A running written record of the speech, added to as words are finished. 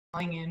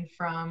calling in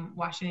from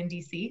Washington,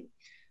 D.C.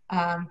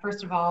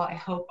 First of all, I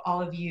hope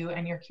all of you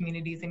and your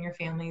communities and your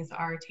families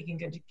are taking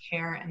good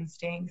care and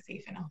staying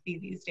safe and healthy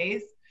these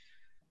days.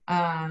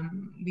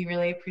 We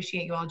really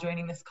appreciate you all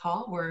joining this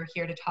call. We're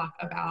here to talk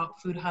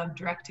about Food Hub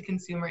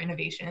direct-to-consumer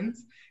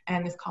innovations,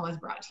 and this call is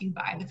brought to you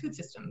by the Food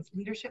Systems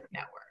Leadership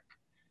Network.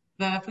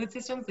 The Food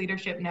Systems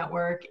Leadership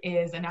Network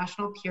is a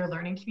national peer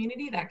learning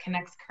community that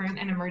connects current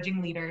and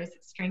emerging leaders,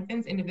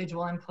 strengthens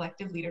individual and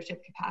collective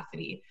leadership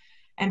capacity,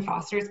 and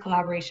fosters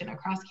collaboration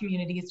across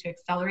communities to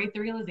accelerate the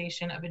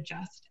realization of a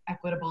just,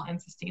 equitable,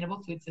 and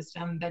sustainable food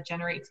system that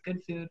generates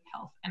good food,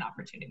 health, and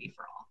opportunity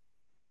for all.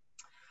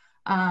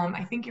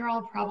 I think you're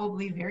all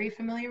probably very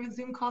familiar with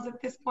Zoom calls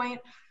at this point,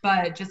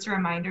 but just a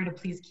reminder to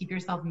please keep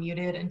yourself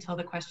muted until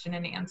the question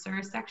and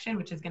answer section,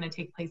 which is going to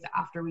take place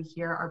after we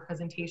hear our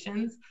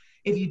presentations.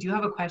 If you do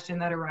have a question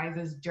that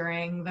arises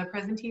during the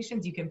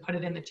presentations, you can put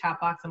it in the chat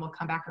box and we'll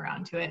come back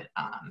around to it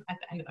at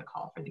the end of the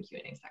call for the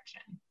Q&A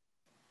section.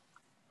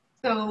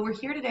 So we're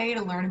here today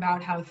to learn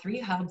about how 3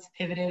 hubs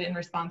pivoted in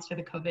response to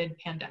the COVID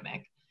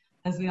pandemic.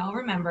 As we all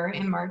remember,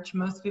 in March,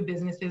 most food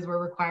businesses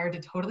were required to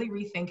totally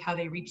rethink how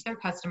they reach their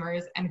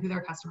customers and who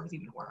their customers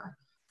even were.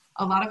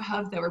 A lot of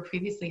hubs that were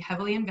previously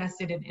heavily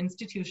invested in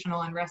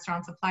institutional and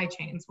restaurant supply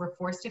chains were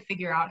forced to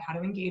figure out how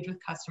to engage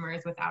with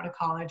customers without a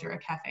college or a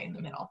cafe in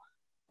the middle.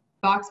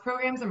 Box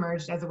programs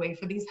emerged as a way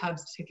for these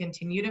hubs to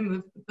continue to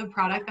move the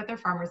product that their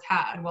farmers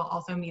had while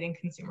also meeting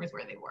consumers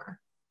where they were.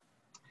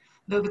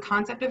 Though the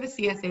concept of a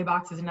CSA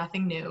box is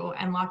nothing new,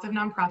 and lots of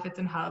nonprofits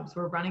and hubs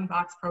were running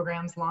box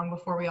programs long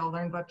before we all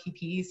learned what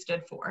PPE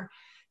stood for,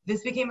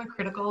 this became a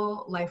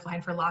critical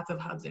lifeline for lots of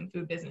hubs and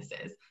food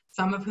businesses,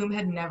 some of whom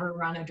had never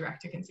run a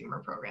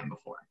direct-to-consumer program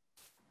before.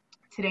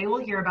 Today,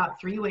 we'll hear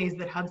about 3 ways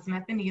that hubs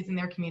met the needs in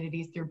their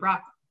communities through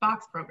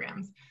box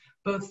programs,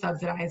 both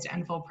subsidized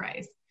and full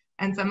price,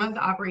 and some of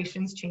the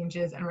operations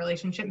changes and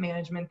relationship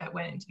management that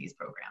went into these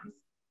programs.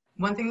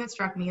 One thing that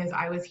struck me as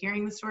I was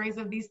hearing the stories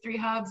of these 3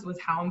 hubs was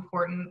how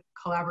important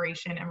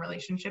collaboration and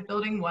relationship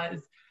building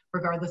was,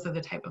 regardless of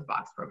the type of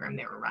box program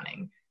they were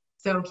running.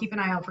 So keep an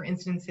eye out for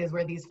instances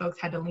where these folks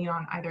had to lean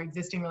on either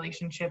existing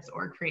relationships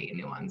or create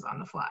new ones on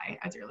the fly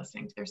as you're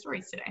listening to their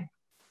stories today.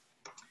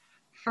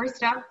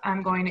 First up,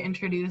 I'm going to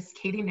introduce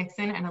Katie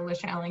Nixon and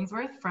Alicia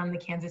Ellingsworth from the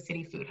Kansas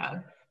City Food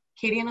Hub.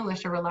 Katie and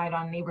Alicia relied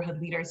on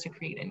neighborhood leaders to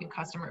create a new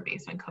customer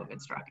base when COVID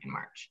struck in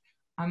March.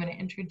 I'm going to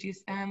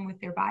introduce them with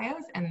their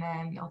bios and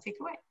then they'll take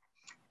it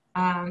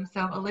away.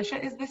 So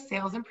Alicia is the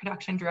sales and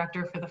production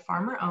director for the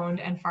farmer-owned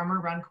and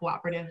farmer-run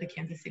cooperative, the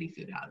Kansas City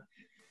Food Hub.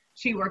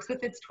 She works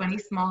with its 20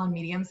 small and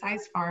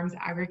medium-sized farms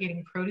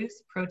aggregating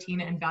produce,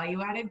 protein, and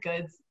value-added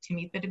goods to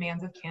meet the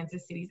demands of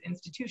Kansas City's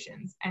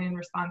institutions, and in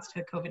response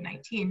to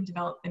COVID-19,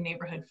 developed the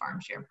Neighborhood Farm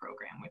Share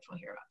program, which we'll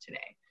hear about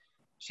today.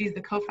 She's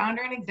the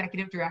co-founder and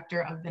executive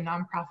director of the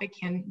nonprofit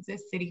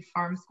Kansas City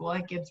Farm School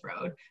at Gibbs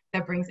Road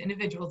that brings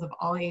individuals of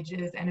all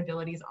ages and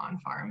abilities on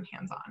farm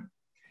hands-on.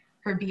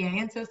 Her BA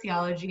in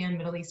sociology and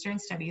Middle Eastern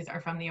studies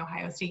are from the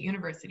Ohio State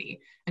University,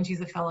 and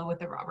she's a fellow with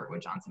the Robert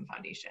Wood Johnson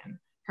Foundation.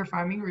 Her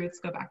farming roots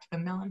go back to the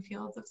melon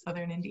fields of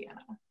southern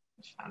Indiana,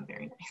 which sounds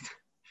very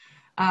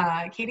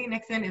nice. Katie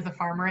Nixon is a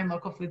farmer and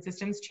local food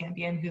systems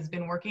champion who's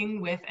been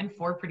working with and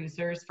for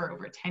producers for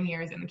over 10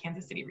 years in the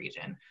Kansas City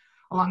region.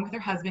 Along with her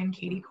husband,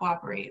 Katie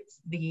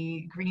cooperates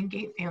the Green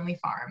Gate Family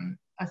Farm,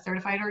 a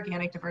certified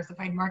organic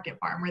diversified market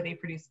farm where they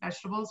produce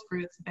vegetables,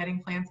 fruits,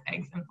 bedding plants,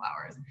 eggs, and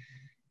flowers.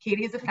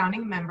 Katie is a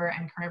founding member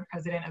and current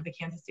president of the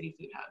Kansas City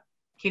Food Hub.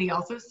 Katie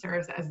also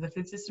serves as the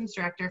food systems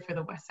director for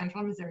the West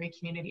Central Missouri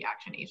Community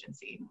Action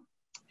Agency.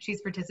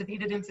 She's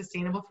participated in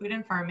sustainable food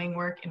and farming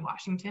work in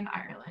Washington,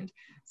 Ireland,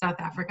 South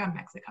Africa,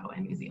 Mexico,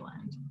 and New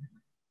Zealand.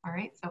 All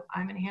right, so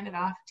I'm going to hand it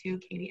off to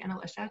Katie and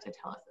Alicia to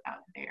tell us about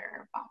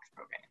their box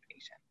program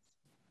innovations.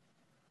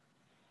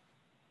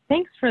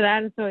 Thanks for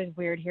that. It's always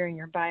weird hearing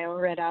your bio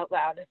read out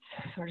loud.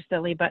 It's sort of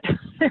silly, but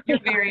you're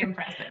very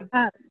impressive.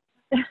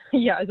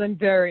 Yes, I'm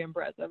very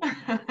impressive.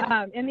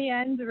 In the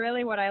end,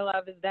 really what I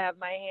love is to have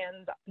my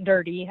hands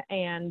dirty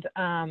and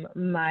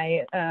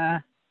my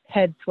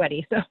head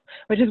sweaty, so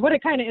which is what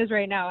it kind of is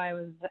right now. I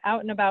was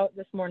out and about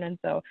this morning,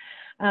 so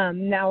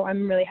now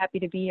I'm really happy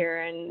to be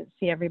here and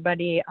see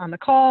everybody on the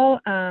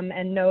call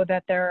and know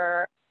that there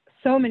are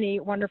so many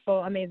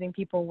wonderful, amazing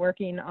people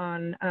working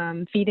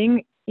on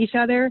feeding each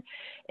other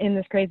in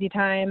this crazy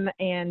time.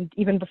 And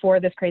even before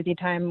this crazy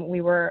time,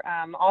 we were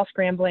all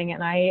scrambling.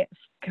 And I,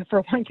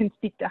 for one, can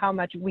speak to how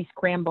much we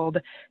scrambled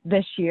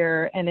this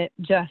year, and it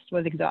just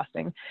was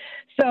exhausting.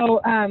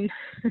 So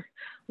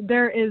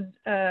there is,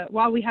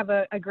 while we have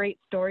a great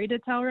story to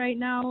tell right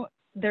now,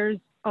 there's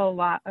a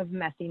lot of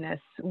messiness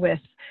with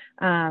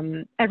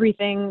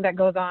everything that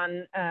goes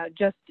on,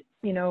 just,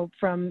 you know,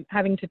 from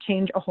having to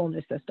change a whole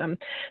new system.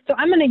 So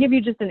I'm going to give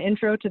you just an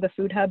intro to the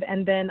Food Hub,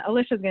 and then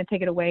Alicia's going to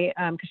take it away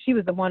because she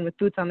was the one with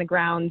boots on the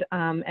ground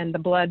and the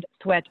blood,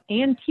 sweat,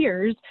 and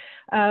tears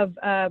of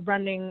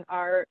running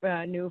our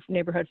new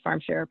neighborhood farm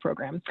share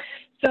program.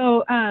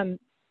 So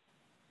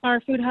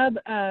our Food Hub,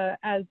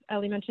 as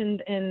Ellie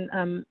mentioned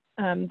in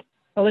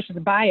Alicia's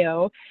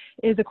bio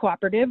is a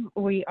cooperative.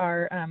 We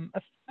are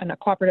a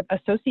cooperative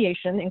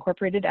association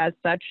incorporated as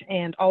such,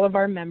 and all of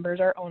our members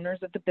are owners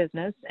of the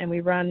business, and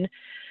we run,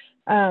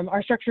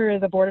 our structure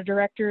is a board of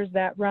directors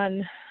that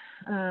run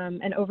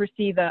and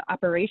oversee the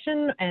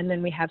operation, and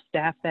then we have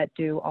staff that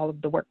do all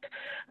of the work.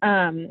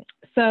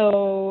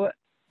 So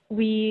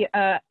we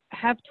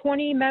have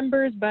 20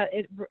 members, but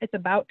it's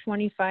about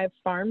 25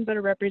 farms that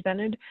are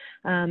represented,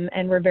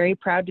 and we're very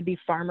proud to be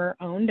farmer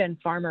owned and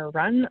farmer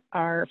run.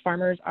 Our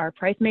farmers are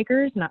price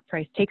makers, not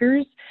price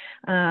takers,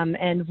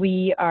 and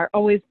we are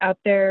always out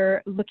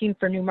there looking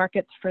for new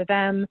markets for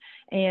them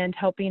and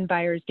helping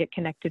buyers get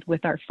connected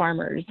with our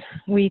farmers.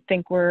 We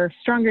think we're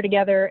stronger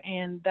together,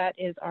 and that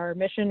is our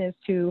mission, is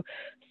to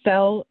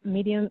sell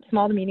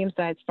small to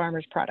medium-sized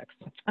farmers products.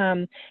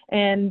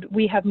 And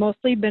we have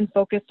mostly been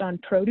focused on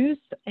produce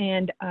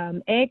and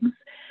eggs,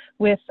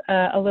 with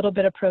a little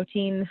bit of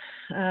protein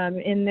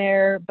in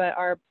there, but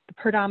our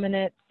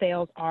predominant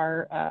sales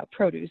are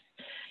produce.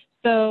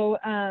 So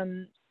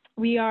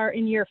we are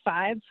in year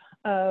 5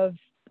 of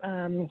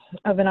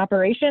an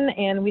operation,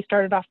 and we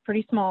started off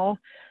pretty small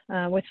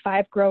with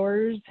 5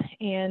 growers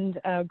and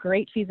a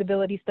great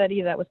feasibility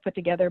study that was put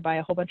together by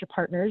a whole bunch of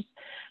partners.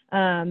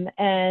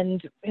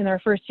 And in our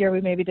first year, we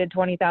maybe did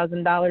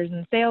 $20,000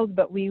 in sales,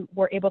 but we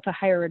were able to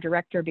hire a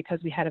director because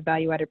we had a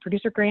value-added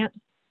producer grant.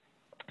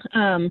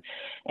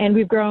 And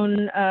we've grown,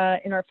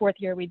 in our 4th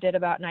year, we did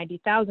about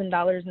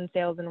 $90,000 in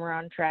sales, and we're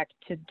on track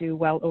to do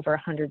well over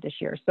 100 this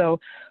year. So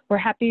we're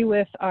happy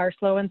with our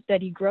slow and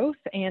steady growth,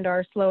 and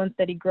our slow and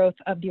steady growth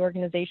of the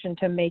organization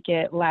to make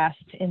it last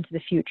into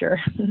the future.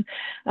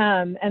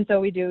 And so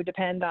we do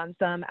depend on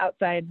some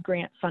outside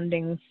grant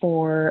funding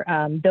for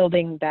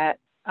building that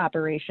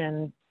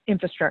operation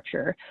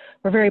infrastructure.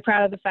 We're very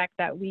proud of the fact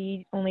that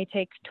we only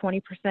take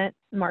 20%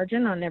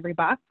 margin on every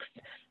box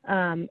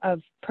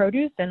of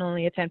produce, and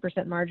only a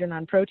 10% margin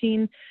on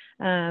protein.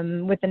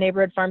 With the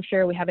neighborhood farm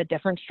share, we have a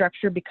different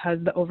structure because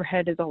the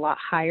overhead is a lot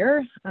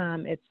higher.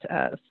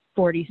 It's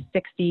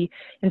 40-60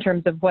 in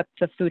terms of what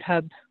the food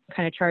hub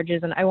kind of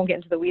charges, and I won't get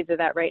into the weeds of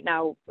that right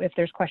now. If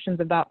there's questions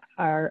about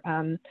our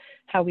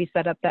how we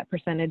set up that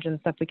percentage and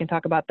stuff, we can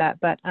talk about that.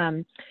 But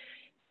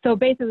so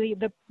basically,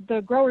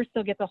 the grower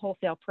still gets a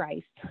wholesale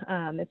price.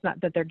 It's not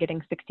that they're getting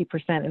 60%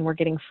 and we're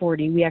getting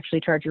 40. We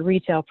actually charge a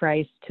retail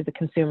price to the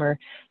consumer,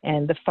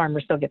 and the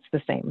farmer still gets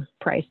the same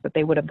price that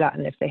they would have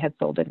gotten if they had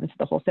sold it into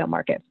the wholesale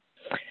market.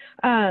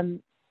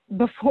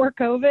 Before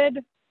COVID,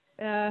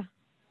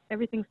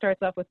 everything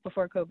starts off with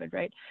before COVID,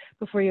 right?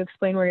 Before you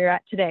explain where you're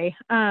at today.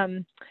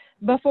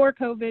 Before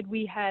COVID,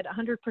 we had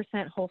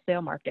 100%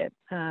 wholesale market.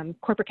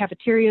 Corporate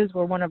cafeterias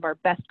were one of our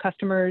best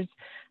customers.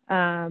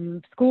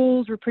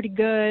 Schools were pretty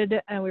good,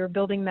 and we were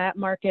building that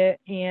market,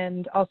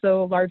 and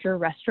also larger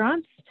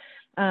restaurants.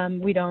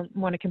 We don't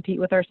want to compete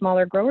with our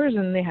smaller growers,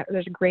 and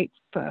there's great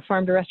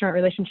farm to restaurant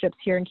relationships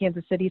here in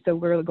Kansas City. So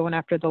we're going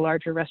after the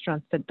larger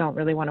restaurants that don't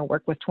really want to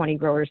work with 20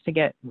 growers to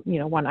get,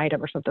 one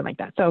item or something like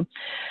that. So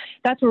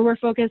that's where we're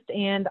focused.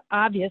 And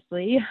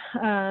obviously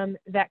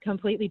that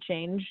completely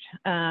changed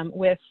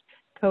with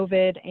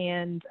COVID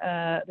and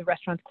the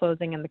restaurants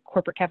closing and the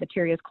corporate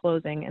cafeterias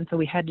closing. And so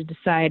we had to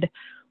decide,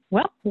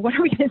 well, what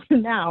are we going to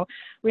do now?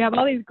 We have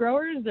all these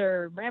growers,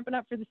 they're ramping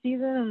up for the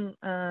season,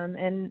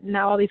 and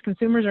now all these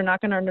consumers are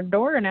knocking on the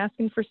door and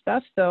asking for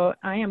stuff. So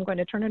I am going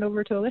to turn it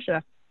over to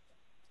Alicia.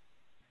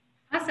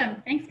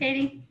 Awesome. Thanks,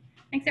 Katie.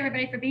 Thanks,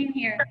 everybody, for being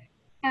here.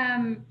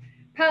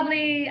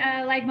 Probably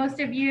like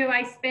most of you,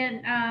 I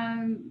spent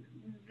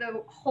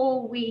the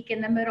whole week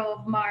in the middle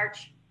of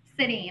March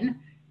sitting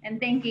and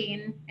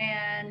thinking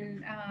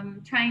and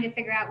trying to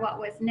figure out what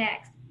was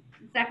next.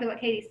 Exactly what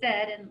Katie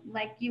said, and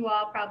like you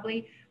all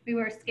probably, we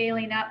were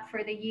scaling up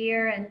for the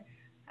year and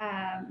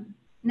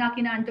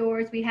knocking on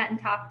doors we hadn't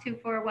talked to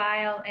for a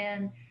while,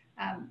 and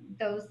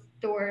those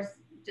doors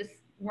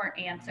just weren't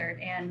answered,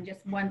 and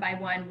just one by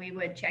one we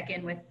would check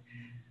in with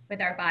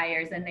our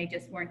buyers, and they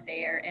just weren't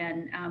there.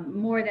 And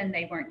more than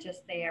they weren't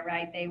just there,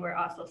 right? They were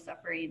also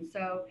suffering.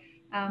 So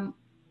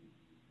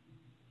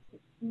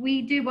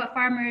we did what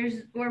farmers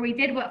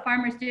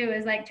do,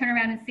 is like turn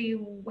around and see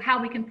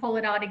how we can pull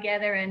it all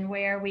together and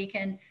where we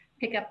can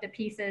pick up the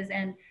pieces.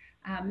 And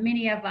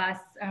many of us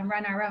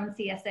run our own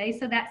CSA,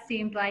 so that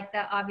seemed like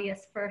the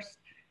obvious first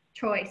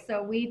choice.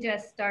 So we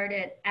just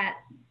started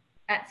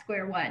at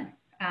square one,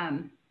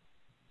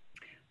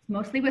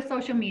 mostly with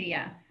social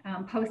media,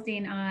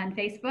 posting on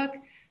Facebook, a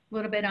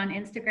little bit on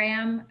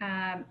Instagram.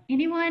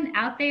 Anyone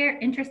out there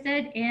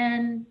interested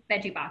in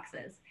veggie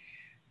boxes?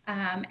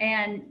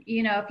 And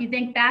if you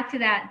think back to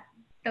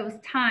those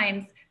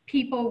times,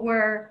 people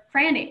were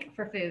frantic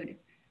for food.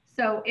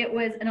 So it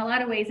was in a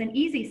lot of ways an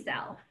easy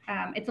sell.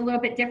 It's a little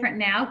bit different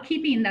now,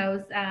 keeping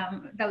those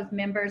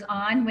members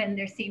on when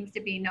there seems to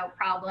be no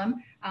problem.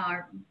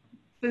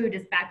 Food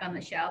is back on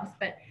the shelves,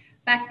 but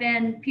back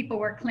then people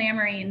were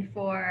clamoring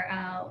for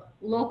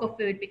local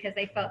food because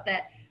they felt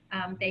that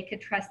they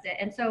could trust it.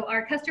 And so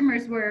our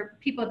customers were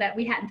people that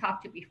we hadn't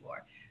talked to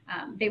before.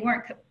 They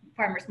weren't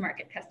farmers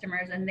market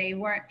customers, and they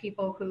weren't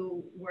people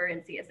who were in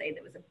CSA.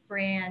 That was a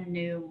brand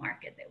new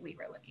market that we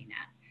were looking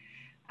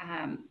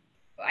at.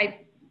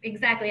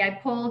 I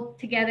pulled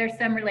together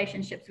some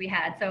relationships we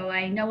had. So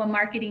I know a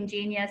marketing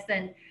genius,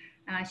 and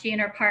she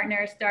and her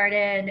partner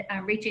started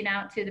reaching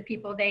out to the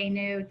people they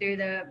knew through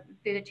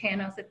the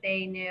channels that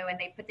they knew, and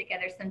they put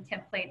together some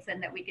templates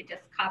and that we could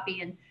just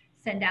copy and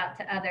send out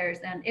to others.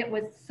 And it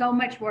was so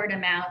much word of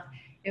mouth.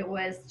 It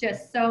was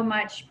just so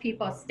much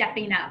people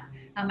stepping up.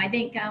 I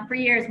think for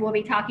years we'll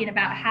be talking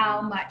about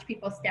how much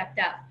people stepped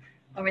up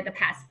over the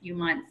past few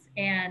months.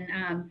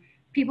 And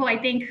people, I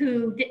think,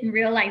 who didn't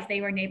realize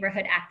they were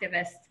neighborhood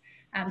activists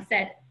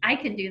said, I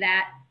can do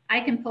that. I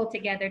can pull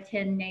together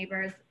 10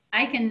 neighbors.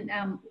 I can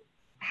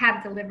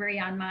have delivery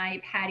on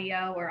my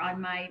patio or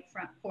on my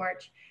front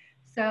porch.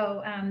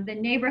 So the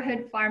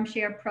Neighborhood Farm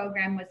Share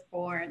program was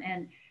born,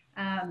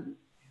 and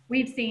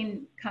we've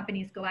seen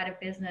companies go out of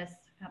business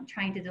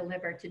trying to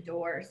deliver to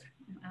doors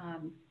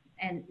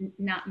and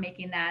not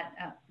making that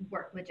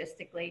work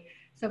logistically.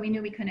 So we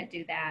knew we couldn't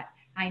do that.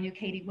 I knew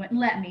Katie wouldn't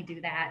let me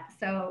do that.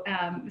 So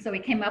so we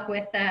came up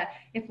with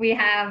if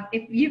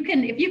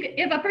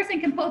a person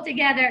can pull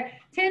together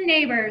 10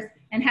 neighbors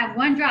and have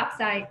one drop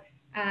site,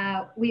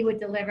 we would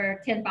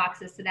deliver 10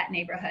 boxes to that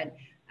neighborhood.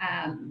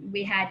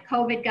 We had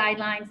COVID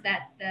guidelines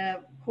that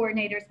the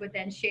coordinators would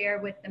then share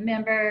with the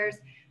members,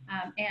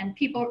 and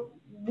people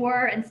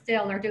were and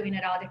still are doing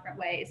it all different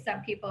ways.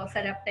 Some people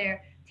set up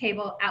their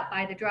table out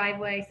by the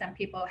driveway. Some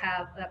people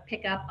have a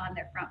pickup on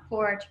their front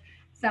porch,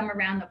 some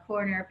around the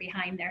corner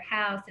behind their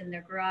house, in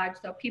their garage.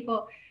 So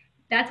people,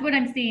 that's what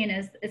I'm seeing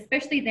is,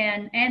 especially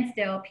then and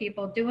still,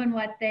 people doing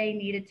what they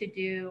needed to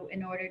do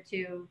in order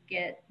to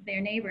get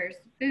their neighbors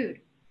food.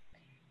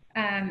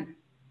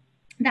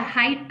 The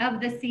height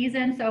of the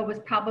season, so it was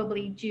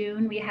probably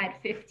June, we had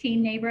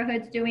 15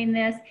 neighborhoods doing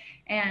this.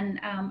 And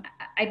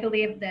I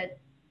believe that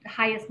the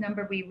highest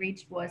number we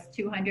reached was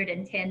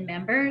 210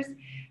 members.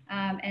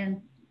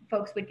 And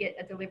folks would get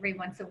a delivery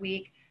once a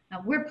week.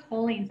 We're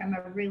pulling from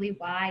a really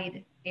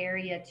wide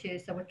area too.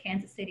 So with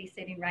Kansas City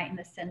sitting right in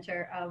the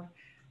center of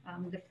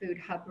the food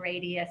hub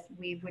radius,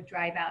 we would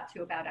drive out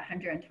to about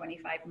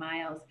 125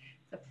 miles,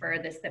 the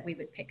furthest that we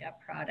would pick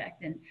up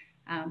product. And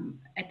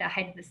at the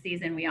height of the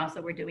season, we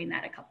also were doing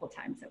that a couple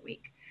times a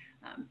week.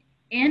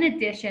 In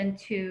addition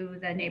to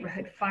the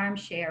Neighborhood Farm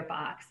Share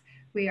box,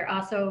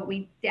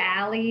 we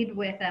dallied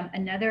with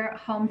another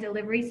home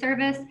delivery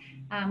service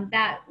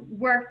that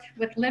worked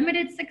with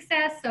limited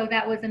success. So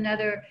that was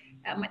another,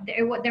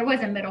 there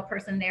was a middle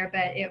person there,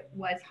 but it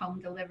was home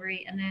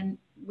delivery. And then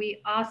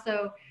we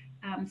also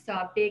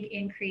saw a big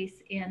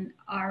increase in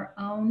our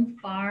own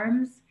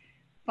farm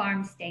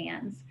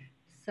stands.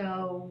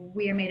 So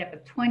we are made up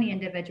of 20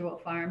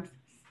 individual farms.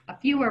 A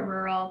few are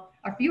rural,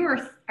 a few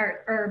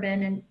are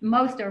urban, and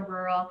most are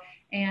rural.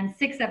 And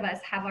 6 of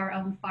us have our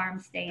own farm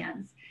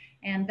stands.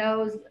 And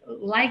those,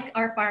 like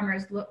our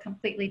farmers, look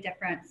completely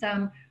different.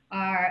 Some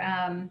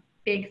are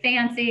big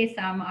fancy,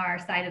 some are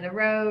side of the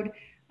road,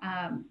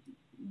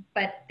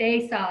 but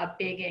they saw a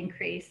big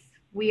increase.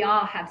 We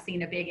all have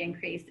seen a big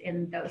increase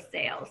in those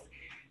sales.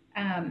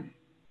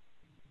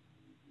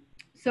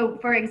 So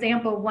for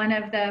example, one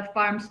of the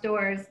farm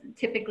stores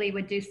typically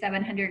would do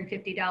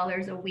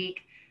 $750 a week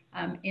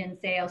in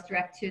sales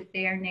direct to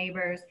their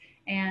neighbors.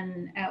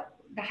 And at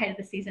the height of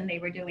the season, they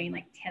were doing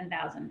like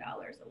 $10,000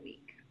 a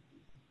week.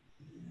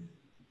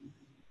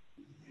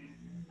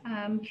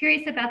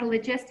 Curious about the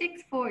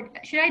logistics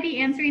should I be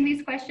answering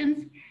these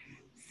questions?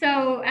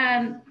 So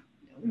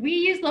we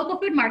use Local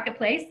Food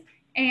Marketplace,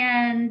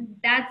 and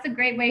that's a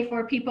great way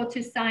for people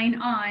to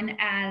sign on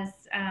as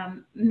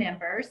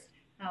members.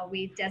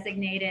 We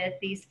designated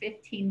these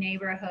 15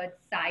 neighborhood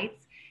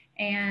sites,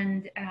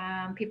 and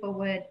people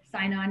would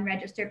sign on,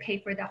 register, pay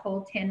for the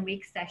whole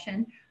 10-week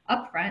session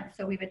upfront.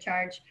 So we would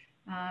charge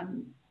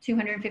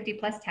 $250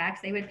 plus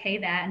tax. They would pay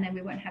that, and then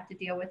we wouldn't have to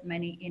deal with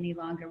money any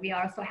longer. We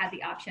also had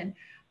the option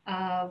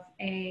of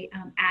a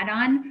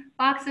add-on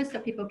boxes, so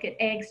people get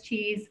eggs,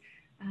 cheese,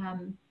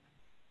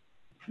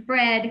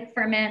 bread,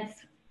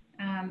 ferments,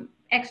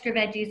 extra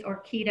veggies,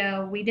 or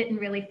keto. We didn't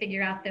really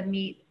figure out the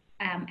meat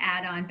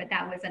add-on, but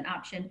that was an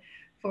option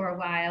for a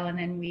while. And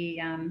then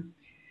we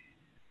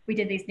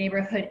did these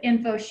neighborhood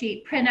info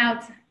sheet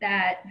printouts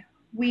that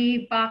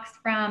we boxed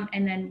from,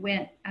 and then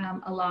went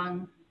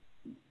along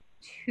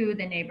to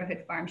the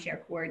Neighborhood Farm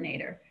Share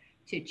coordinator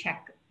to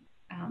check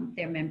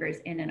their members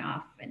in and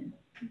off and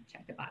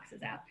check the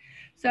boxes out.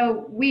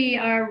 So we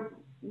are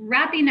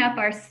wrapping up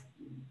our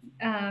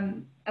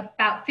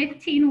about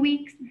 15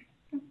 weeks.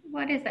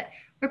 What is it?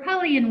 We're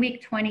probably in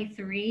week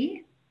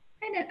 23.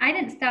 I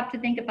didn't stop to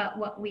think about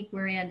what week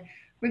we're in.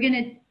 We're going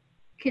to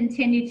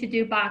continue to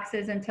do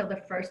boxes until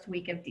the first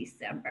week of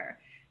December,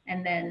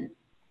 and then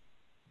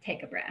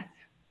take a breath.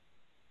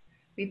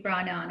 We've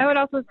brought on. I would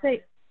also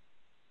say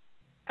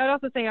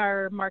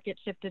our market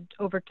shifted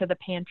over to the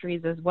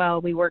pantries as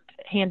well. We worked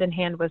hand in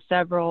hand with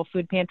several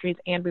food pantries,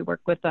 and we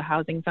worked with the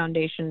Housing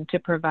Foundation to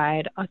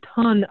provide a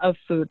ton of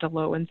food to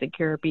low and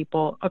secure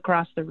people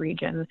across the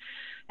region.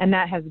 And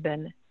that has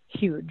been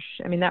huge.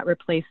 I mean, that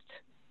replaced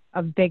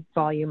a big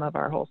volume of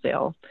our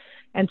wholesale.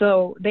 And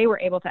so they were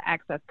able to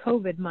access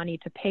COVID money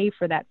to pay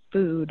for that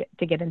food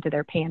to get into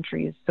their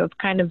pantries. So it's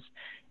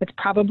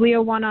probably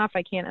a one-off.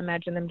 I can't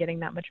imagine them getting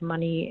that much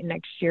money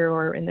next year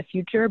or in the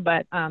future,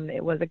 but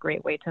it was a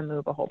great way to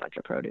move a whole bunch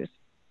of produce.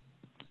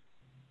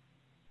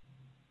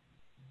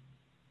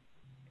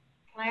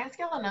 Can I ask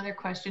y'all another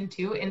question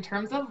too? In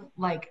terms of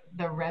like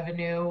the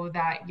revenue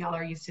that y'all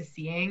are used to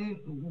seeing,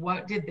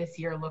 what did this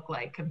year look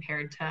like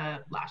compared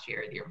to last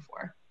year or the year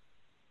before?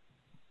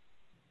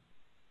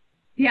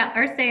 Yeah,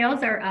 our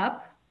sales are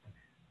up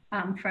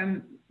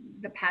from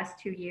the past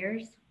 2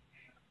 years.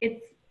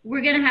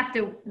 We're gonna have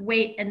to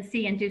wait and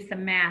see and do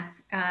some math.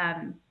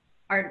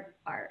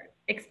 Our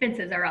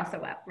expenses are also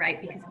up, right?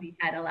 Because we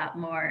had a lot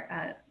more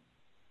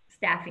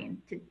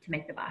staffing to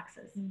make the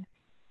boxes.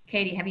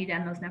 Katie, have you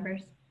done those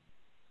numbers?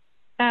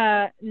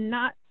 I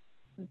haven't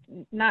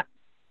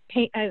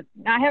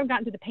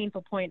gotten to the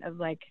painful point of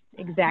like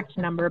exact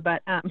number,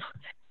 but I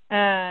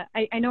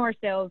know our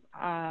sales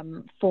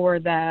for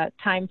the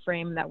time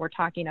frame that we're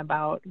talking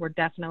about were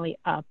definitely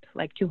up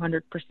like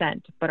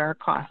 200%, but our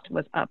cost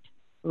was up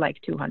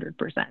like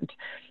 200%.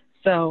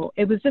 So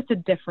it was just a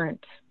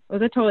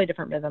totally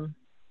different rhythm.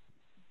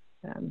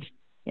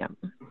 Yeah.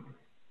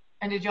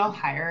 And did y'all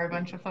hire a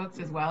bunch of folks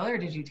as well, or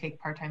did you take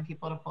part-time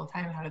people to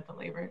full-time? How did the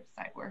labor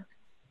side work?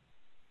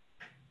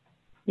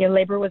 Yeah,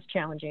 labor was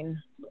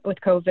challenging with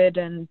COVID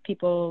and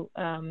people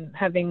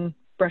having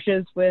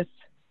brushes with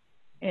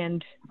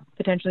and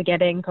potentially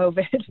getting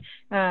COVID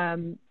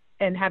and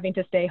having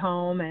to stay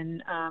home.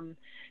 And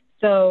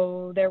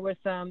so there was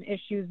some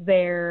issues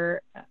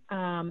there.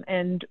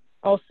 And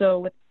also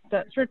with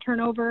the sort of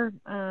turnover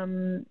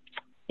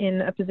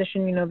in a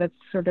position, that's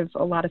sort of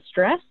a lot of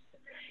stress.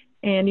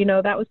 And,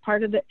 that was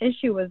part of the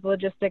issue was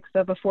logistics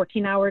of a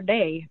 14-hour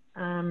day.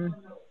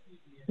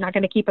 Not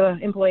going to keep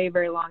an employee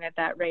very long at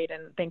that rate.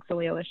 And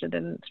thankfully, Alicia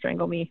didn't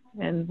strangle me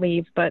and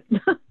leave. But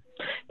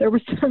there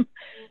was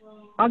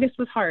August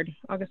was hard.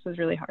 August was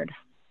really hard.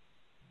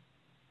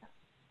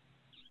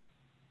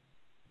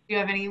 Do you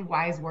have any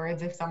wise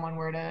words if someone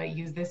were to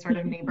use this sort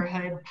of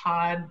neighborhood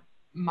pod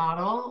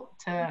model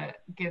to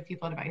give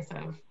people advice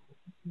of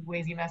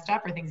ways you messed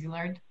up or things you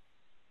learned?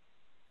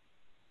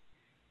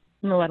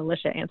 I'm going to let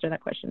Alicia answer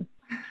that question.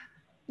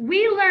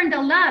 We learned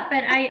a lot,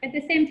 but at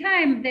the same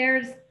time,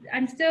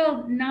 I'm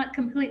still not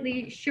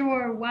completely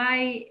sure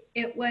why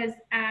it was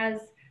as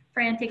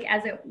frantic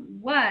as it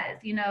was.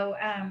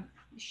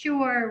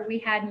 Sure, we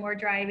had more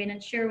driving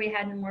and sure we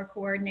had more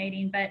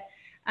coordinating, but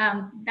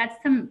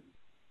that's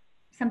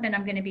something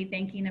I'm going to be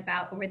thinking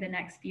about over the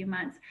next few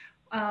months.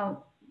 I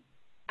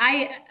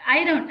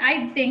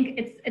think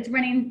it's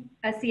running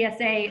a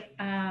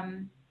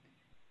CSA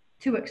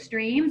too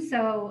extreme.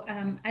 So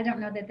I don't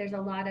know that there's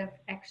a lot of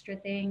extra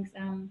things.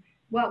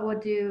 What we'll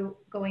do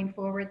going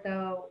forward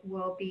though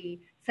will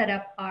be set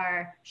up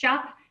our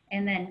shop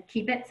and then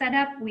keep it set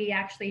up. We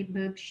actually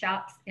moved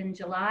shops in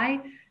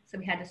July, so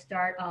we had to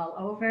start all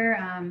over.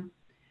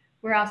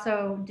 We're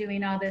also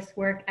doing all this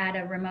work at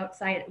a remote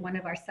site at one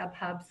of our sub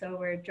hubs. So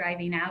we're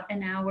driving out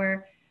an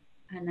hour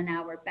and an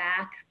hour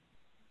back.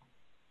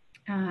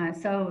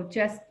 So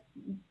just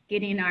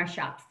getting our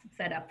shops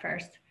set up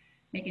first,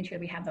 making sure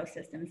we have those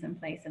systems in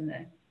place and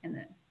the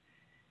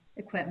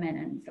equipment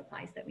and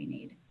supplies that we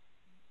need.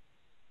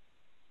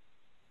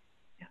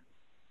 Yeah.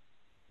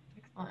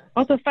 Excellent.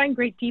 Also find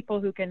great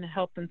people who can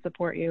help and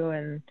support you.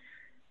 And,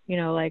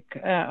 like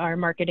our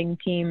marketing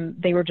team,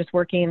 they were just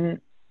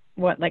working,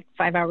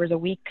 5 hours a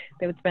week.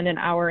 They would spend an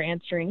hour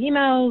answering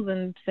emails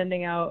and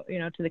sending out,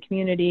 to the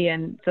community.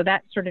 And so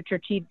that sort of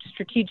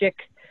strategic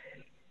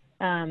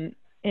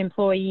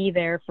employee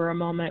there for a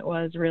moment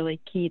was really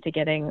key to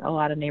getting a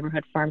lot of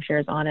neighborhood farm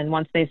shares on. And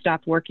once they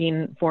stopped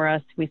working for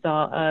us, we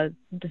saw a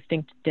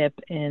distinct dip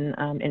in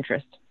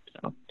interest.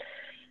 So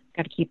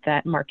got to keep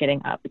that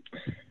marketing up.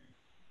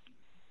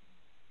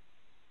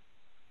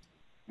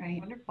 Right.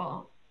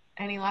 Wonderful.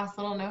 Any last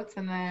little notes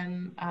and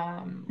then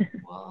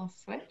we'll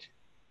switch?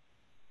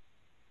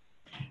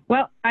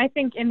 Well, I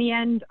think in the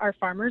end, our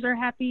farmers are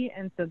happy.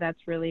 And so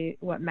that's really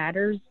what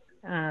matters.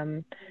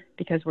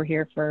 Because we're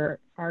here for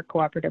our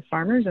cooperative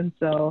farmers. And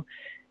so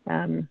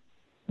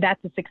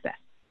that's a success.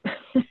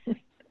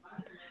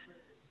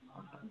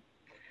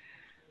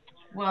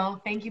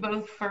 Well, thank you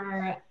both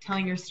for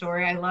telling your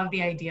story. I love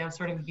the idea of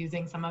sort of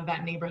using some of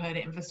that neighborhood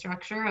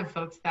infrastructure of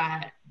folks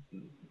that,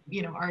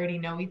 already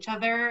know each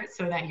other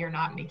so that you're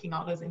not making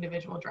all those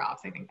individual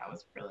drops. I think that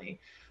was really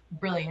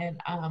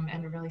brilliant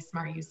and a really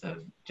smart use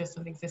of just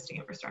some existing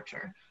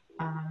infrastructure.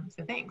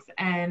 So thanks.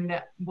 And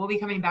we'll be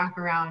coming back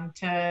around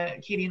to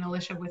Katie and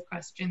Alicia with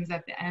questions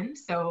at the end.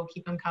 So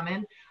keep them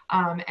coming.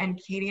 And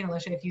Katie and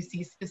Alicia, if you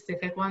see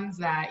specific ones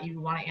that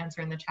you want to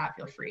answer in the chat,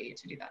 feel free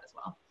to do that as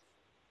well.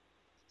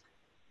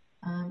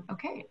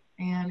 Okay,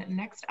 and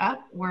next up,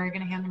 we're going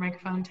to hand the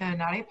microphone to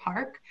Nare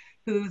Park,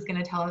 who's going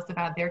to tell us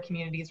about their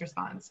community's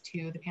response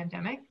to the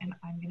pandemic. And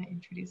I'm going to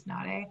introduce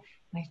Nare.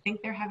 And I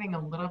think they're having a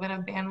little bit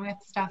of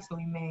bandwidth stuff, so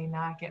we may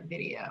not get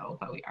video,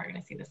 but we are going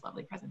to see this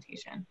lovely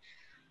presentation.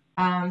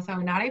 So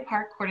Nare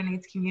Park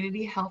coordinates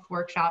community health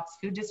workshops,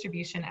 food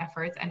distribution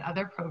efforts, and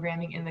other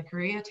programming in the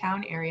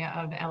Koreatown area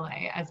of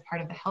LA as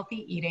part of the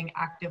Healthy Eating,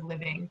 Active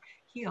Living,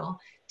 HEAL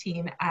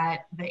team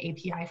at the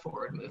API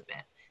Forward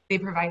movement. They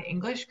provide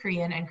English,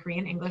 Korean, and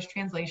Korean English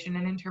translation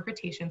and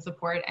interpretation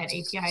support at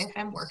API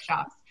FM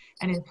workshops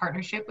and in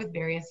partnership with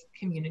various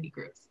community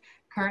groups.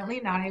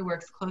 Currently, Nare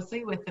works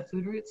closely with the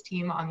Food Routes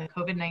team on the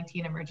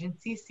COVID-19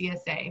 emergency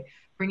CSA,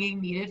 bringing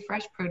needed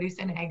fresh produce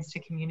and eggs to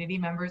community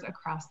members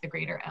across the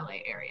greater LA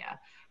area.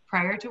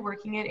 Prior to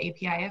working at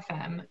API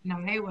FM,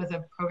 Nare was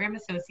a program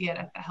associate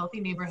at the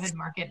Healthy Neighborhood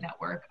Market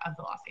Network of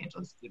the Los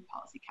Angeles Food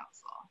Policy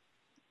Council.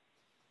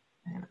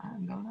 And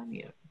I'm going on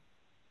mute.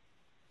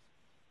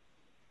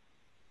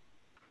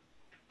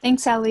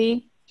 Thanks,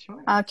 Ellie.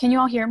 Sure. Can you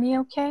all hear me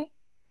okay?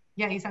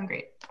 Yeah, you sound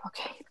great.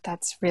 Okay,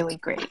 that's really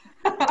great.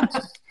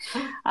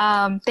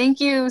 Thank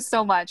you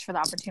so much for the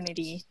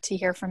opportunity to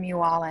hear from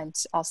you all and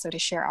also to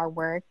share our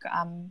work.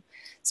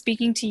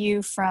 Speaking to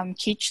you from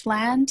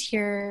Keachland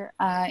here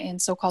in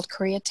so-called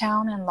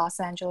Koreatown in Los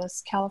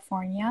Angeles,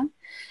 California.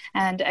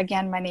 And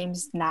again, my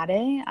name's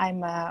Nare.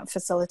 I'm a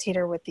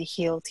facilitator with the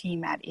HEAL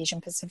team at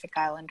Asian Pacific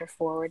Islander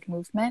Forward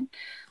Movement.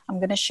 I'm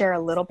going to share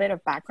a little bit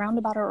of background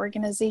about our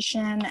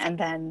organization and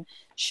then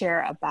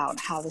share about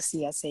how the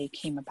CSA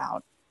came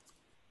about.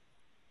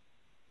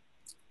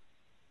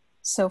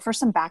 So for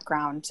some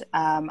background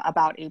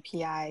about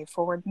API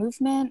Forward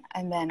Movement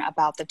and then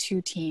about the two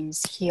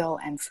teams, HEAL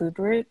and Food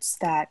Routes,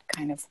 that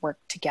kind of work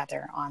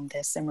together on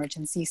this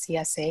emergency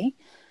CSA.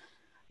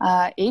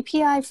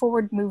 API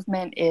Forward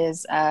Movement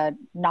is a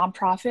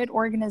nonprofit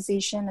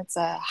organization. It's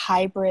a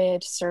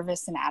hybrid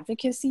service and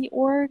advocacy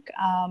org.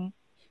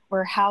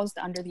 We're housed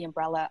under the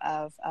umbrella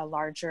of a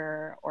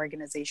larger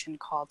organization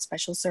called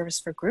Special Service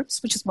for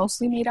Groups, which is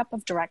mostly made up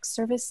of direct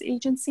service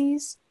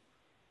agencies.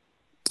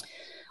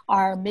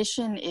 Our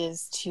mission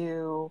is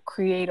to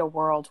create a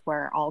world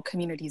where all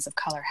communities of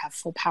color have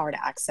full power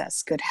to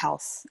access good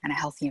health and a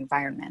healthy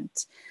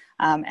environment.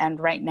 And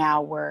right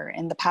now we're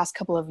in the past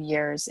couple of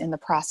years in the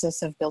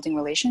process of building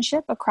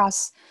relationship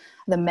across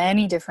the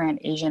many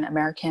different Asian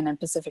American and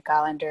Pacific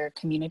Islander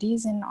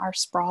communities in our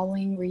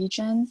sprawling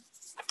region.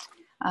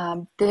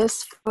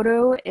 This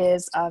photo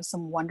is of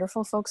some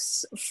wonderful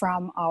folks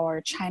from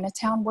our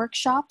Chinatown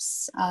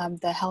workshops.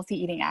 The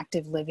Healthy Eating,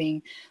 Active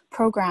Living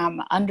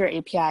program under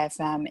API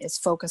FM is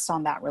focused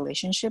on that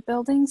relationship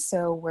building.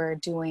 So we're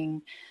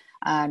doing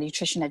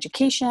nutrition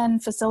education,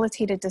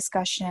 facilitated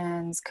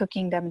discussions,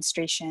 cooking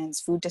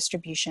demonstrations, food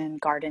distribution,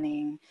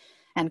 gardening,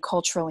 and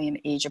culturally and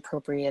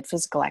age-appropriate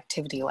physical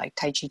activity like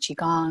Tai Chi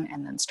Qigong,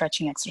 and then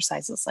stretching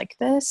exercises like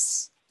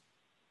this.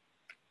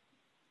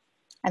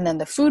 And then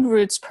the Food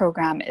Routes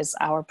program is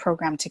our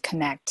program to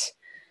connect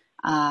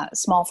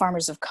small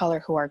farmers of color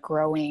who are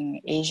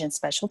growing Asian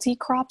specialty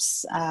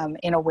crops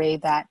in a way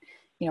that,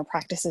 you know,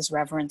 practices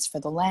reverence for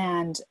the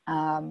land,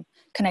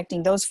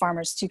 connecting those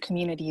farmers to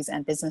communities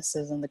and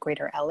businesses in the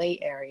greater LA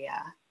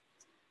area.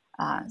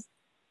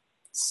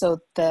 So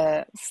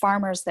the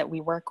farmers that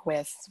we work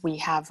with, we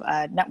have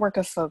a network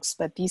of folks,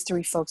 but these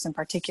three folks in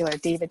particular,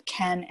 David,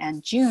 Ken,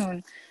 and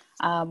June,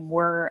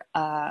 were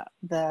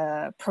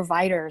the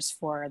providers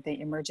for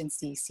the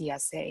emergency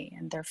CSA,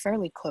 and they're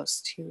fairly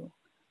close to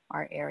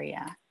our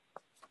area.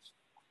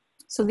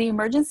 So the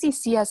emergency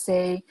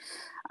CSA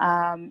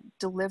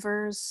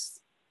delivers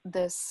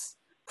this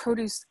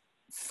produce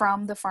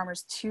from the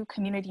farmers to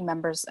community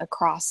members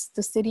across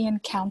the city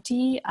and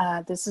county.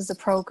 This is a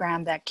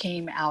program that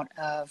came out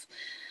of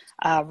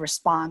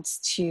response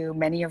to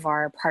many of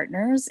our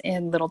partners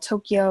in Little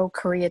Tokyo,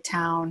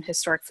 Koreatown,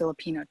 historic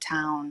Filipino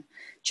town,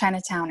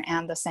 Chinatown,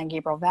 and the San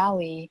Gabriel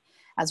Valley,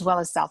 as well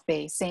as South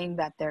Bay, saying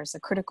that there's a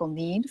critical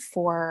need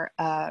for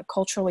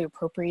culturally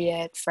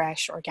appropriate,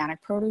 fresh,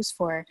 organic produce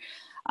for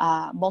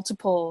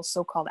multiple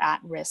so-called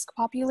at-risk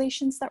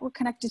populations that we're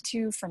connected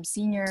to, from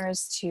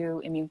seniors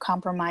to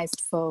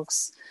immune-compromised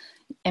folks,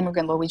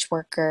 immigrant low-wage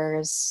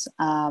workers,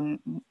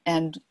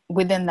 and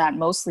within that,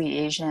 mostly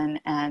Asian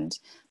and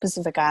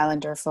Pacific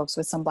Islander folks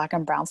with some Black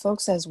and Brown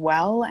folks as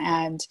well.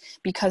 And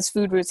because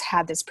Food Routes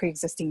had this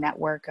pre-existing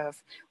network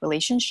of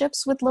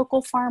relationships with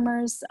local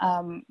farmers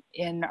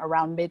in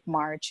around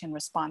mid-March in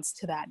response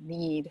to that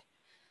need,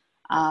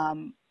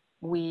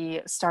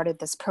 we started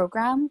this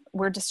program.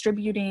 We're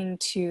distributing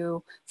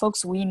to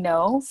folks we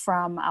know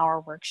from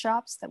our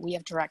workshops that we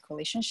have direct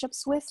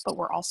relationships with, but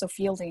we're also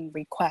fielding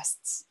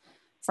requests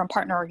from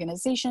partner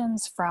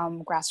organizations,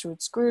 from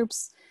grassroots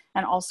groups,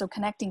 and also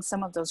connecting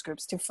some of those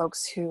groups to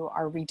folks who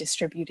are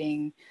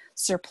redistributing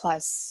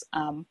surplus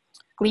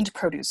gleaned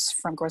produce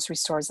from grocery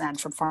stores and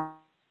from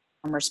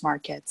farmers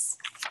markets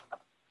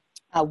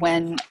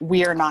when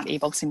we are not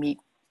able to meet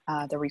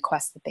the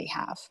requests that they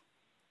have.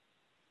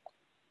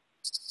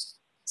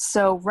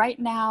 So right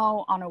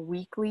now, on a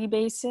weekly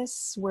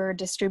basis, we're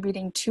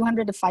distributing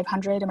 200 to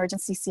 500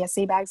 emergency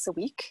CSA bags a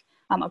week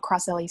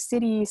across LA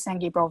City, San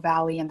Gabriel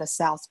Valley, and the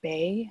South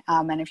Bay.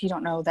 And if you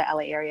don't know the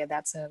LA area,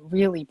 that's a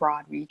really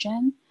broad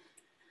region.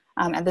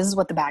 And this is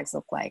what the bags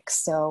look like.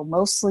 So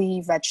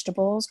mostly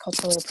vegetables,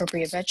 culturally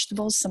appropriate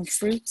vegetables, some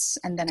fruits,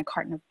 and then a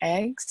carton of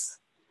eggs.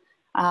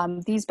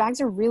 These bags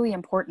are really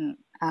important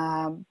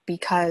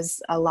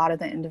because a lot of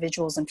the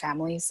individuals and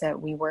families that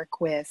we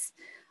work with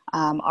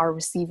are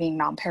receiving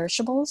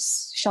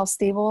non-perishables,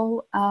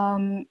 shelf-stable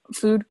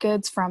food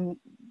goods from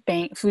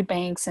food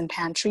banks and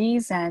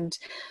pantries, and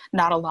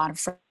not a lot of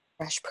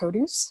fresh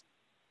produce.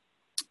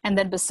 And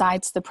then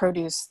besides the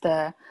produce,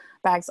 the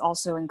bags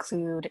also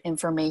include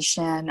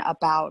information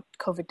about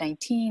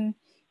COVID-19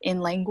 in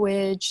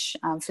language,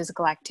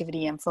 physical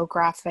activity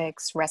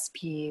infographics,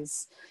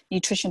 recipes,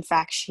 nutrition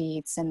fact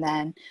sheets, and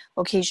then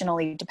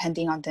occasionally,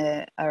 depending on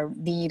the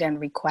need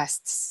and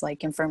requests,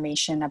 like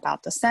information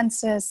about the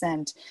census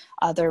and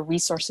other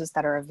resources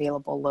that are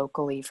available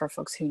locally for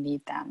folks who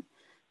need them.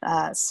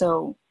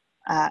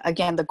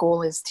 Again, the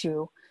goal is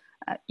to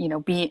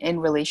be in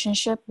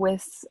relationship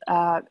with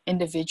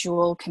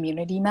individual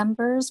community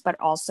members, but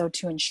also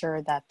to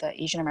ensure that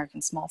the Asian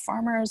American small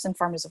farmers and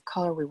farmers of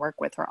color we work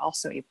with are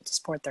also able to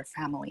support their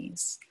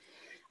families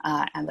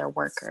and their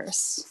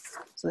workers.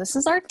 So this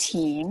is our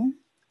team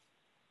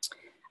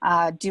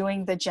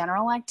doing the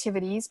general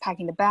activities,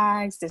 packing the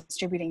bags,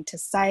 distributing to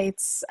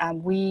sites.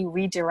 We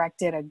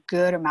redirected a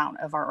good amount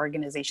of our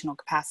organizational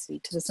capacity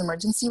to this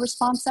emergency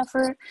response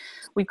effort.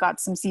 We've got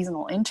some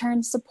seasonal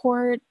intern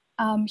support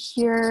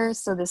here.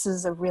 So this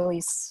is a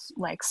really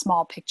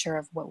small picture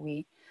of what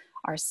we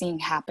are seeing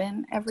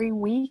happen every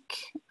week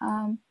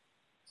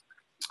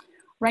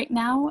right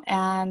now.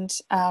 And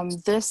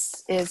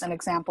this is an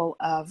example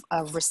of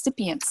a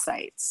recipient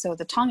site. So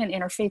the Tongan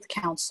Interfaith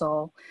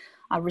Council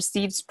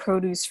receives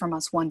produce from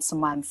us once a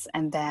month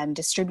and then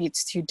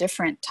distributes to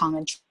different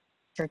Tongan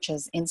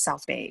churches in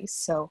South Bay.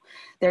 So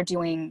they're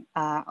doing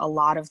a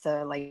lot of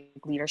the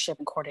leadership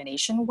and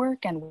coordination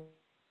work, and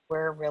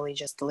we're really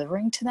just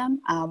delivering to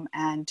them.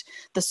 And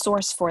the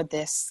source for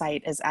this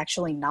site is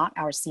actually not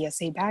our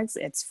CSA bags,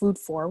 it's Food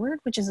Forward,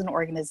 which is an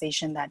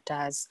organization that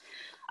does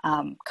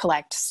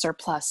collect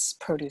surplus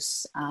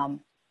produce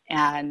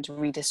and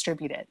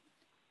redistribute it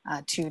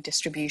to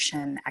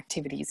distribution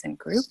activities and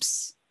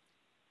groups.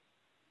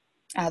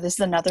 This is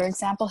another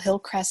example,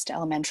 Hillcrest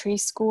Elementary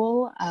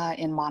School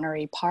in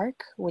Nare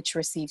Park, which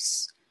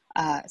receives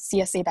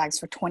CSA bags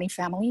for 20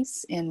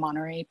 families in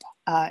Nare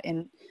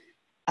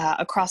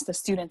across the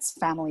students,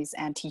 families,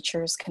 and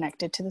teachers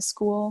connected to the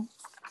school.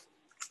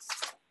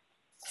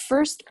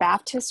 First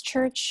Baptist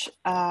Church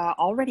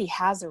already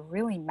has a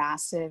really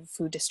massive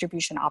food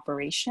distribution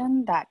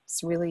operation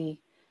that's really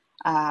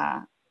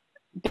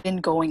been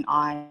going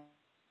on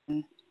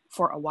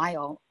for a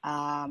while.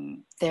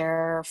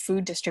 Their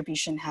food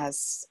distribution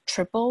has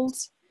tripled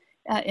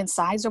in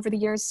size over the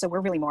years, so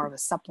we're really more of a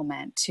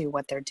supplement to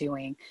what they're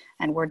doing,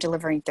 and we're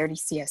delivering 30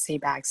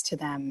 CSA bags to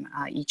them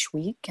each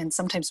week, and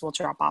sometimes we'll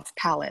drop off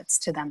pallets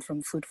to them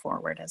from Food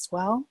Forward as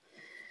well.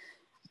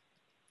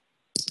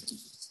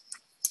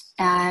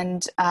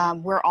 And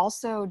we're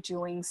also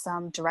doing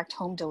some direct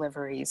home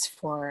deliveries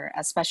for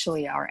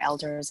especially our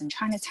elders in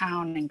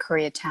Chinatown and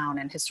Koreatown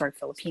and historic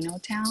Filipino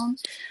town,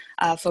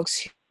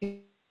 folks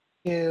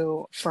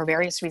who for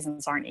various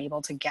reasons aren't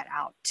able to get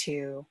out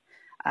to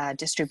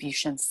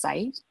distribution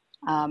site.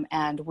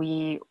 And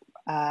we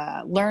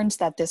learned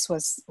that this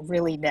was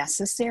really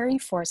necessary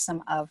for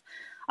some of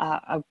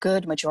a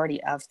good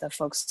majority of the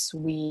folks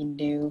we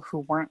knew who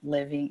weren't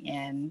living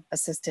in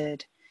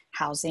assisted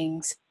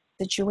housing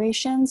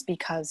situations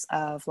because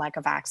of lack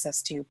of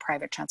access to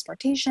private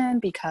transportation,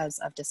 because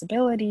of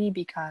disability,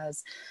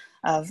 because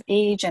of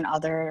age and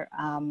other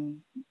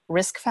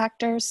risk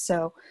factors.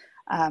 So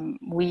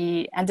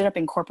we ended up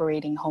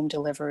incorporating home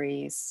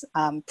deliveries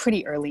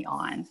pretty early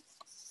on.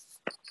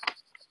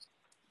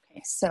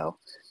 Okay, so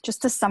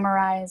just to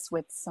summarize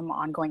with some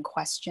ongoing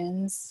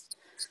questions,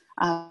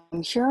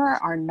 here are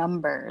our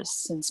numbers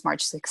since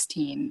March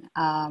 16.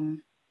 I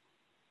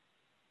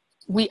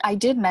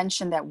did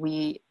mention that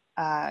we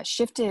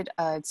shifted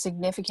a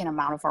significant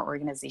amount of our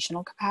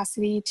organizational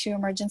capacity to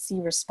emergency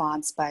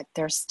response, but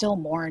there's still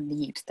more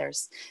need.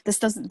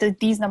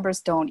 These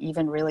numbers don't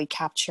even really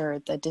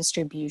capture the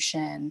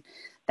distribution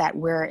that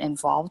we're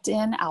involved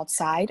in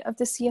outside of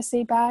the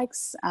CSA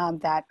bags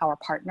that our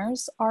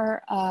partners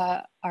are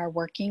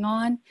working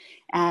on.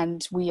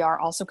 And we are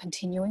also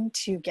continuing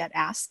to get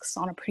asks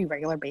on a pretty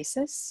regular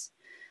basis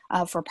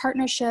for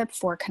partnership,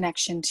 for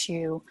connection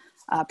to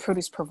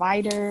produce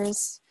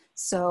providers.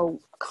 So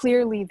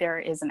clearly there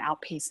is an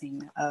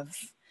outpacing of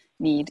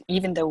need,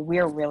 even though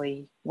we're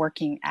really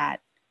working at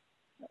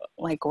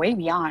way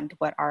beyond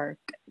what our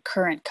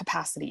current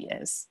capacity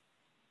is.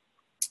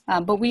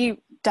 But we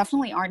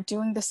definitely aren't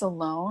doing this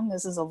alone.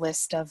 This is a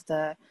list of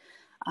the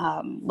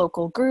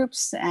local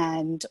groups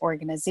and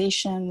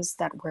organizations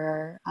that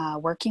we're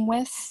working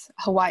with.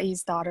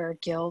 Hawaii's Daughter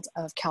Guild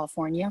of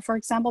California, for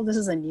example, this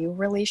is a new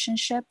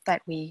relationship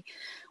that we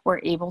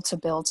were able to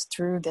build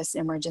through this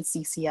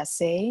emergency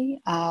CSA,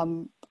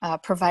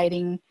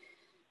 providing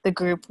the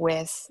group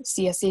with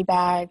CSA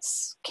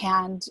bags,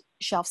 canned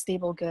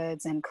shelf-stable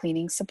goods, and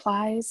cleaning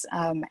supplies.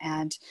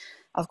 And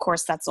of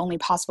course, that's only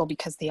possible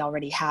because they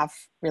already have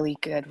really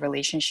good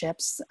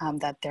relationships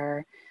that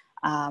they're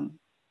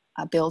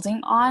building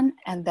on.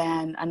 And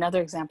then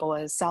another example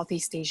is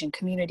Southeast Asian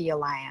Community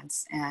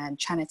Alliance and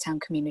Chinatown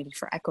Community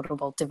for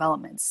Equitable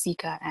Development,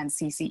 CICA and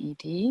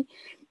CCED.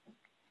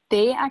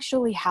 They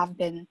actually have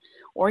been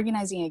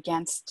organizing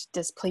against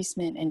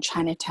displacement in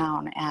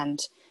Chinatown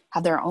and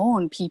have their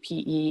own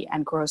PPE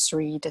and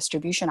grocery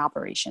distribution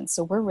operations.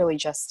 So we're really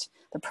just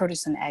the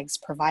produce and eggs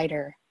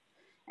provider.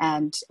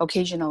 And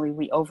occasionally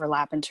we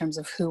overlap in terms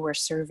of who we're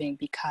serving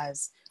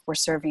because we're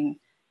serving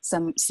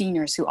some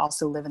seniors who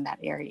also live in that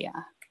area.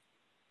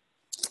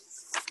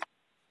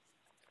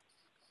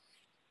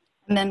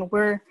 And then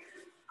we're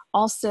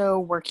also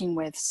working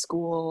with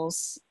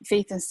schools,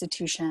 faith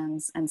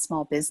institutions, and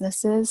small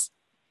businesses.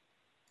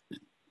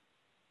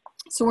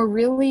 So we're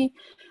really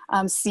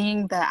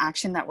seeing the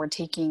action that we're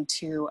taking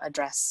to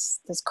address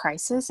this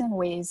crisis in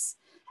ways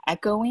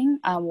echoing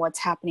what's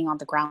happening on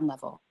the ground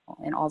level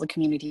in all the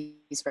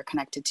communities we're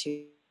connected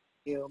to,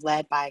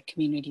 led by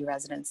community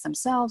residents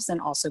themselves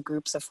and also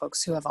groups of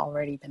folks who have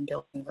already been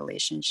building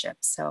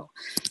relationships. So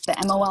the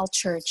MOL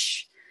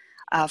Church,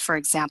 for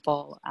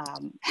example,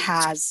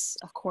 has,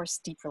 of course,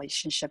 deep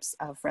relationships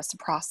of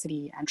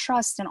reciprocity and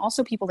trust, and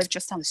also people live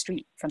just down the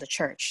street from the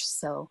church.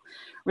 So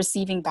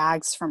receiving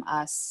bags from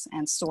us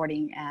and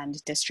sorting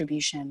and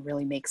distribution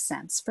really makes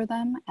sense for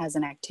them as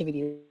an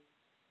activity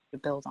to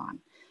build on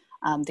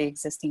the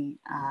existing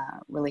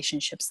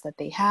relationships that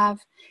they have.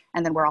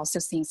 And then we're also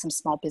seeing some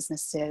small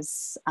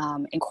businesses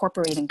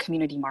incorporating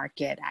community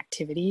market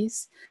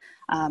activities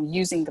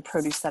using the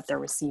produce that they're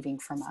receiving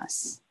from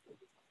us.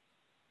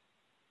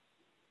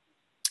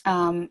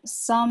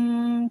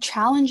 Some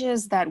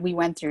challenges that we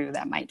went through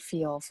that might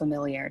feel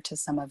familiar to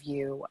some of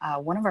you.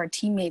 One of our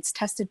teammates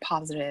tested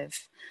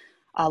positive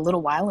a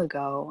little while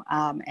ago,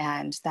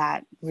 and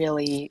that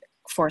really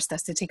forced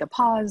us to take a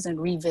pause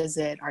and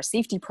revisit our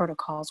safety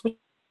protocols, which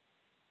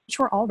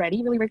were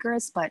already really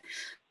rigorous, but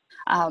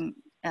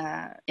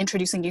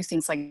introducing new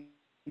things like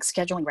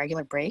scheduling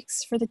regular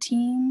breaks for the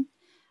team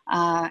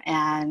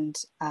and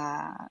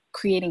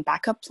creating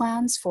backup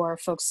plans for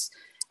folks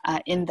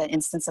in the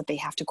instance that they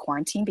have to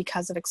quarantine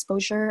because of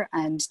exposure,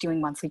 and doing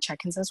monthly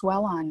check-ins as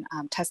well on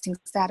testing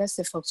status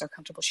if folks are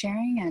comfortable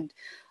sharing, and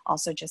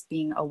also just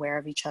being aware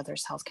of each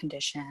other's health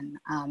condition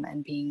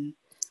and being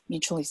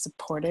mutually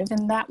supportive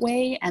in that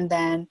way. And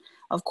then,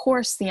 of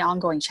course, the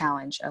ongoing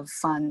challenge of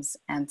funds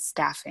and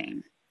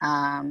staffing.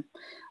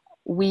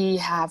 We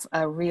have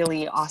a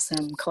really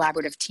awesome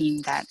collaborative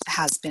team that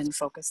has been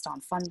focused on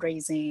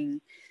fundraising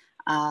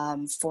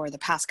for the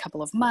past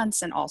couple of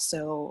months, and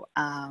also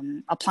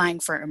applying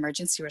for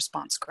emergency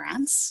response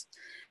grants,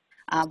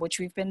 which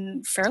we've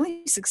been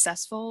fairly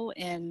successful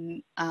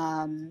in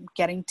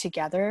getting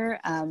together.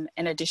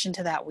 In addition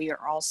to that, we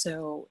are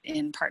also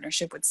in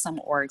partnership with some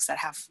orgs that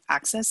have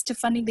access to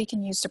funding they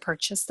can use to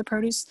purchase the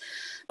produce.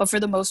 But for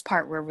the most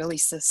part, we're really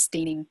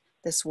sustaining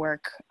this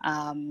work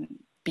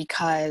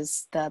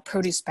because the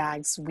produce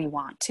bags we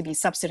want to be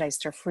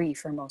subsidized or free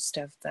for most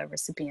of the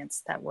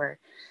recipients that we're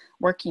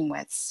working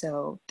with.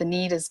 So the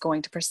need is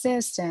going to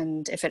persist,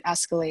 and if it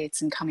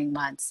escalates in coming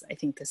months, I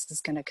think this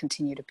is going to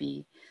continue to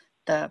be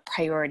the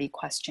priority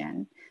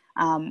question.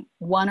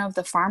 One of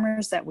the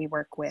farmers that we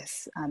work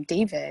with,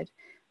 David,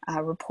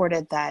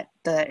 reported that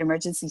the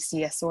emergency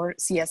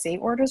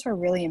CSA orders were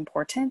really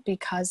important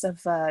because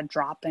of a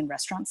drop in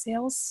restaurant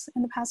sales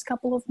in the past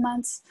couple of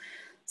months.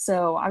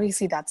 So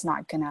obviously that's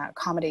not going to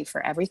accommodate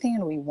for everything,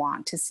 and we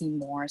want to see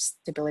more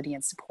stability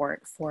and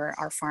support for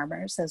our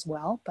farmers as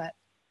well. But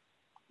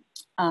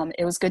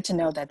it was good to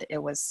know that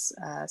it was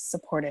a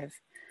supportive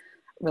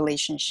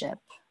relationship.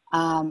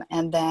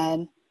 And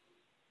then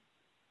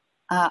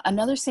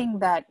another thing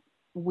that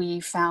we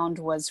found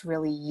was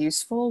really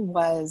useful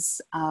was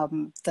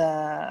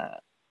the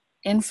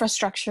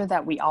infrastructure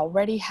that we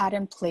already had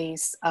in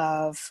place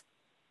of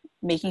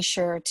making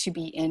sure to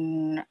be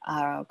in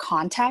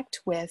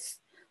contact with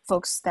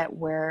folks that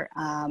we're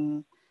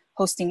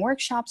hosting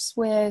workshops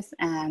with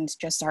and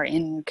just are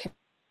in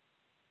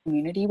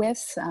community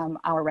with.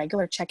 Our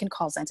regular check-in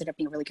calls ended up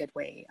being a really good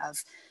way of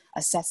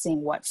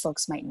assessing what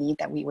folks might need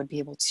that we would be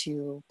able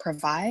to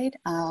provide,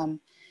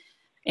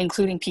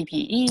 including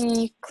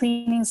PPE,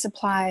 cleaning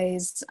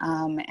supplies,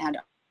 and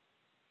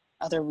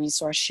other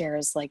resource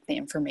shares like the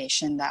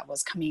information that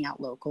was coming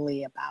out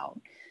locally about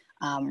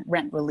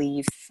rent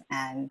relief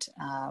and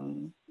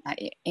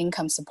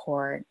income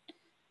support,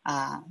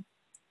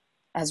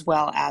 as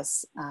well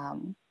as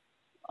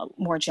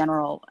more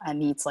general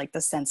needs like the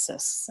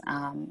census.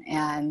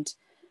 And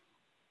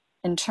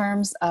in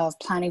terms of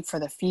planning for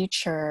the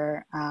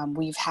future,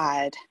 we've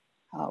had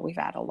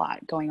a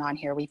lot going on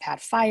here. We've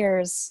had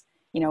fires,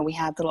 we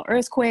had little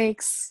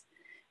earthquakes.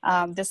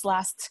 This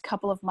last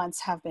couple of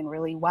months have been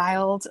really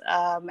wild.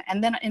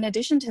 And then in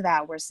addition to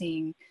that, we're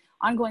seeing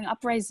ongoing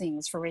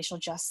uprisings for racial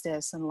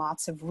justice and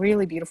lots of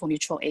really beautiful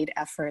mutual aid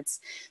efforts,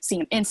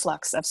 seeing an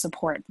influx of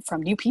support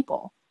from new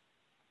people.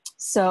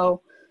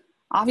 So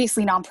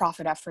obviously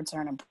nonprofit efforts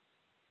are an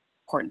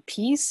important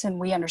piece. And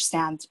we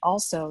understand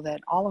also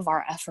that all of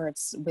our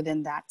efforts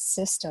within that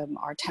system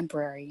are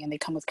temporary and they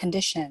come with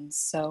conditions.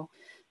 So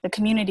the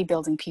community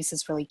building piece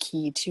is really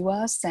key to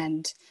us.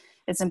 And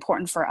it's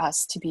important for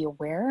us to be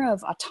aware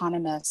of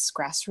autonomous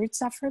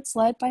grassroots efforts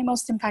led by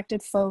most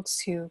impacted folks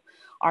who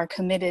are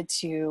committed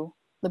to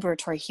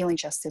liberatory healing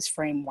justice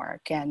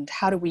framework. And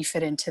how do we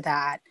fit into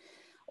that,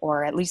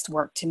 or at least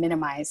work to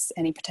minimize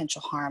any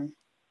potential harm?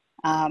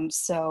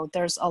 So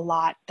there's a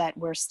lot that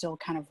we're still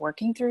kind of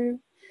working through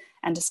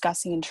and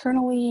discussing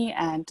internally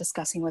and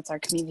discussing with our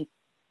community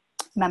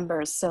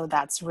members. So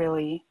that's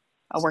really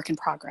a work in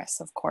progress,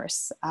 of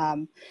course.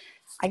 I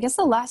guess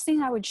the last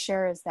thing I would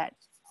share is that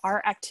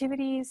our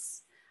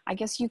activities, I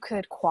guess you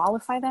could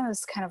qualify them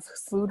as kind of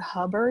food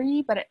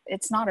hubbery, but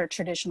it's not a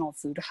traditional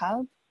food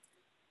hub.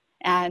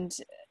 And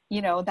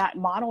you know, that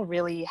model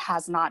really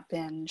has not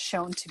been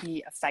shown to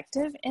be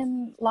effective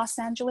in Los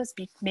Angeles,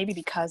 maybe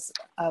because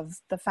of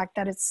the fact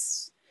that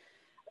it's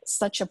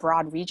such a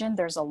broad region.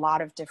 There's a lot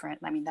of different,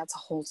 I mean, that's a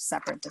whole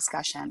separate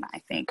discussion, I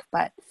think.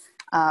 But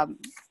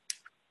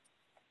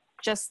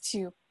just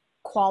to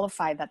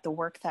qualify that the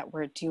work that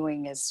we're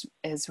doing is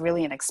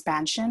really an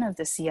expansion of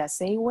the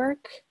CSA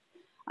work,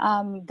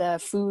 the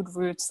food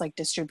routes like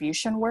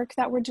distribution work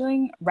that we're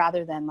doing,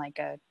 rather than like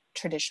a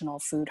traditional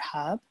food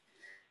hub.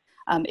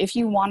 If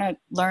you want to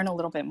learn a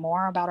little bit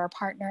more about our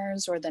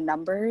partners or the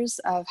numbers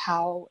of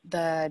how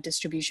the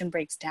distribution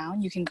breaks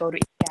down, you can go to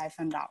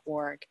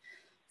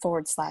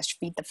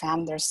APIFM.org/feed the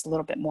fam. There's a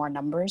little bit more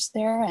numbers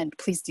there, and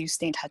please do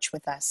stay in touch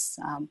with us.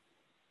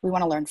 We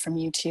want to learn from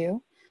you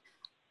too,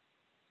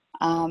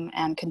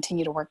 and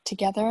continue to work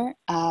together.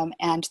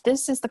 And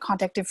this is the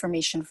contact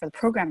information for the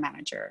program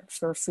manager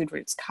for Food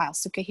Roots, Kyle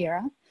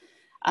Sukahira.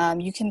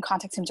 You can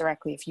contact him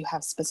directly if you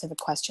have specific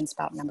questions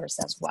about numbers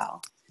as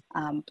well.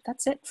 But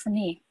that's it for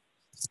me.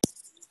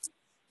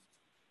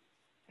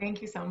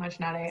 Thank you so much,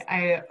 Nare.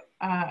 I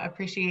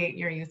appreciate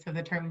your use of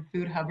the term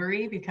food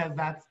hubbery, because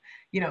that's,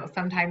 you know,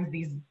 sometimes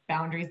these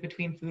boundaries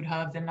between food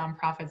hubs and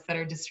nonprofits that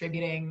are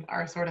distributing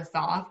are sort of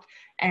soft.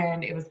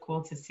 And it was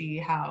cool to see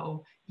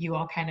how you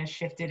all kind of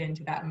shifted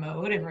into that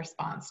mode in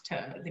response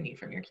to the need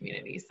from your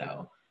community.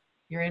 So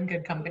you're in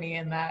good company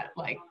in that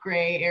like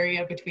gray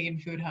area between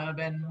food hub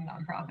and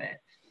nonprofit.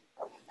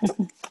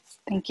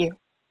 Thank you.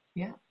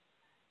 Yeah.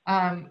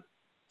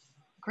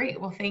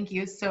 Great. Well, thank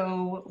you.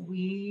 So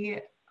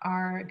we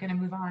are going to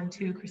move on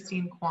to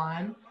Christine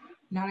Quane.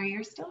 Nara,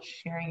 you're still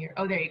sharing your,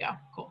 oh, there you go.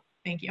 Cool.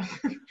 Thank you.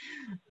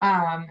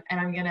 And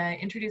I'm going to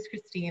introduce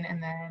Christine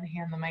and then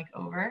hand the mic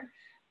over.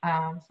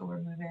 So we're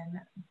moving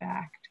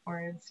back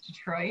towards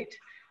Detroit.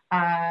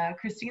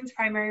 Christine's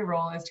primary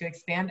role is to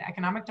expand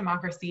economic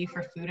democracy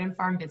for food and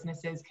farm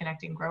businesses,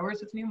 connecting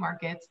growers with new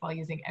markets while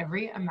using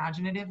every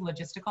imaginative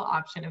logistical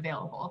option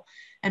available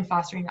and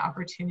fostering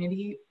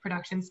opportunity,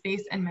 production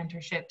space, and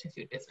mentorship to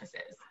food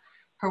businesses.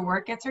 Her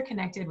work gets her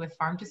connected with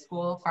farm to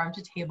school, farm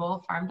to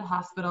table, farm to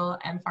hospital,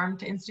 and farm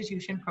to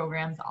institution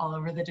programs all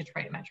over the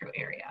Detroit metro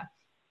area.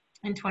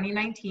 In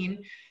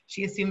 2019,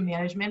 she assumed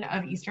management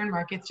of Eastern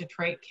Market's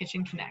Detroit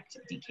Kitchen Connect,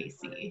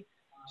 DKC.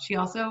 She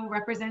also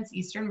represents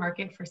Eastern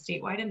Market for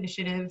statewide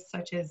initiatives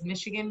such as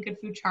Michigan Good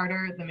Food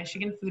Charter, the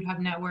Michigan Food Hub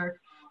Network,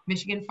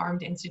 Michigan Farm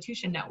to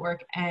Institution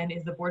Network, and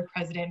is the board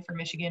president for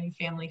Michigan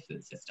Family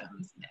Food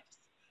Systems, MIFS.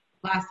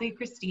 Lastly,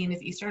 Christine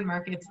is Eastern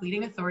Market's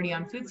leading authority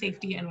on food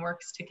safety and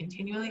works to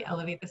continually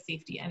elevate the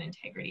safety and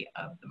integrity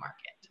of the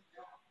market.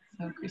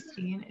 So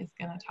Christine is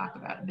going to talk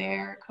about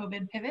their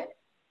COVID pivot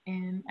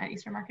at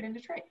Eastern Market in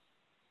Detroit.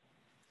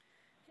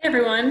 Hey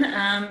everyone,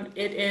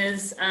 it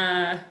is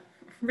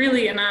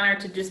really an honor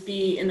to just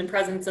be in the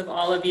presence of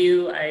all of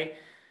you. I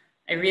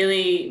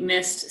really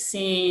missed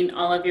seeing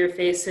all of your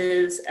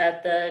faces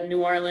at the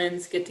New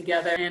Orleans get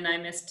together, and I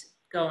missed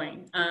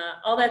going.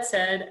 All that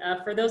said,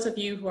 for those of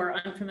you who are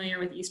unfamiliar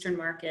with Eastern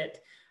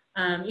Market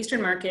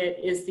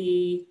is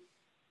the,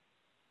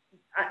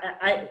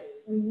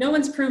 no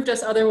one's proved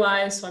us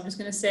otherwise, so I'm just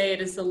gonna say it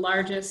is the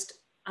largest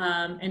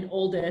and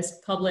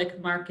oldest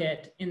public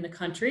market in the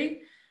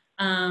country.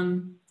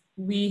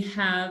 We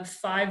have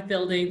 5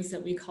 buildings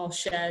that we call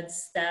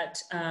sheds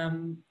that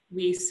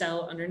we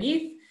sell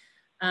underneath.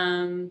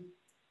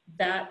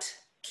 That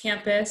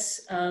campus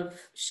of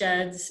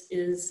sheds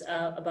is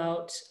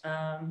about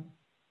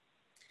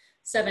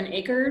 7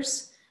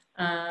 acres,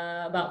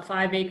 about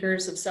 5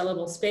 acres of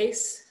sellable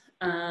space,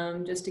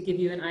 just to give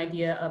you an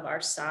idea of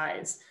our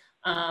size.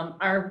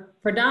 Our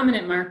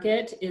predominant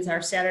market is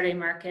our Saturday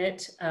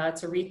market.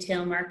 It's a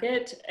retail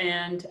market,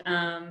 and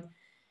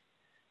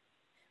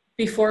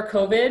before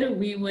COVID,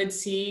 we would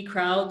see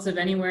crowds of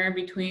anywhere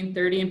between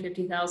 30 and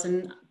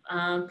 50,000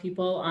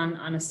 people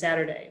on a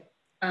Saturday.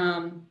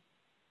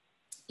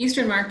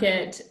 Eastern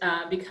Market,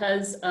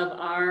 because of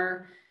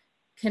our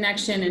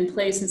connection in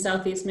place in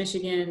Southeast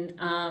Michigan,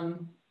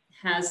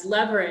 has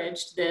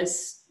leveraged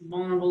this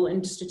vulnerable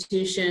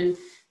institution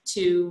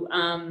to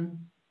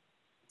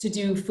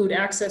do food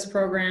access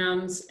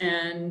programs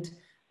and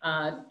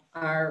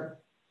our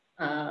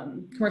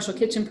commercial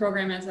kitchen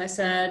program, as I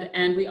said,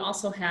 and we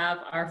also have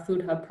our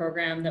food hub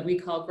program that we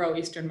call Grow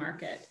Eastern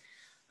Market.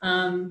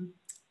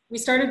 We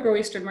started Grow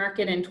Eastern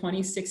Market in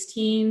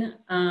 2016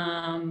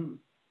 on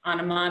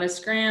a modus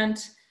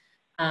grant.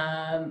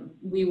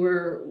 We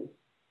were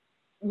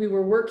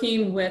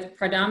working with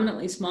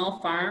predominantly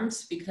small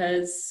farms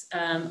because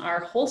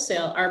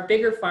our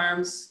bigger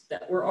farms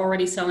that were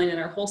already selling in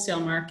our wholesale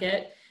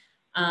market,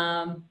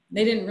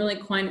 they didn't really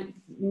quite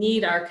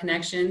need our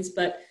connections,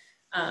 but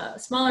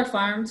smaller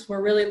farms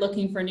were really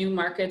looking for new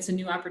markets and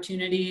new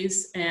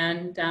opportunities.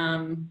 And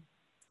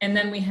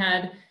then we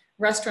had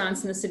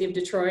restaurants in the city of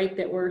Detroit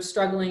that were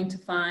struggling to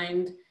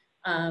find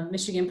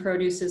Michigan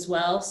produce as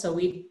well. So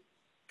we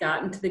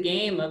got into the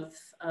game of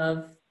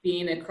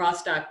being a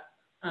cross-dock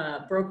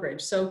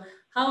brokerage. So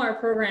how our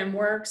program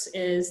works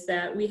is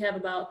that we have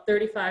about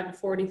 35 to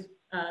 40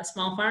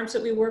 small farms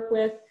that we work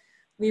with.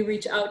 We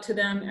reach out to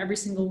them every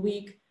single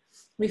week.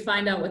 We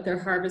find out what they're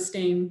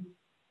harvesting.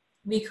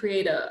 We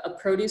create a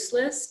produce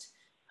list.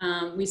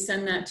 We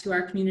send that to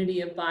our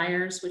community of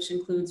buyers, which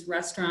includes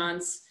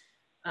restaurants,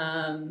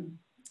 some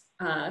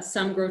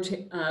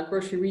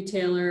grocery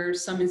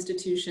retailers, some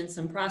institutions,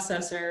 some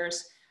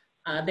processors.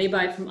 They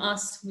buy from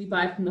us, we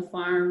buy from the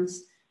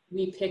farms.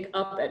 We pick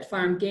up at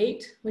farm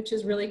gate, which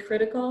is really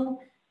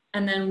critical,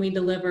 and then we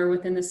deliver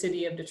within the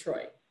city of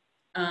Detroit.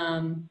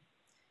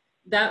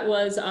 That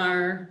was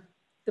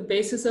the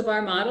basis of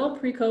our model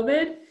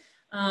pre-COVID.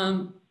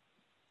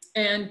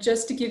 And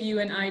just to give you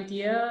an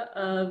idea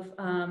of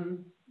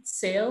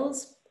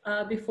sales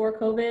before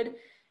COVID,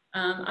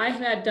 I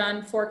had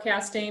done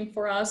forecasting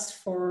for us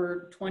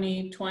for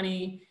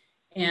 2020,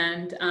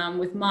 and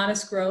with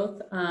modest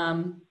growth,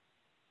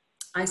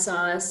 I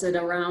saw us at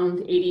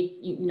around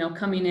 80,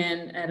 coming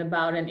in at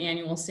about an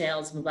annual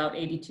sales of about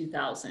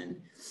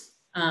 82,000.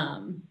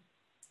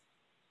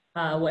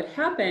 What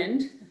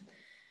happened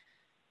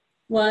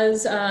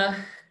was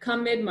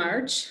come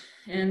mid-March,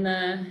 and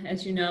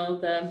as you know,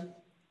 the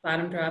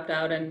bottom dropped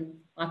out in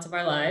lots of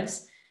our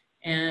lives.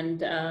 And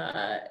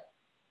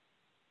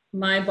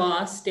my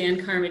boss,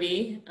 Dan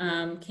Carmody,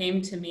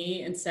 came to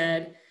me and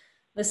said,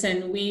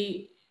 listen,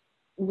 we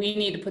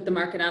need to put the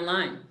market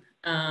online.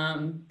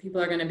 People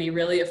are going to be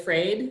really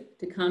afraid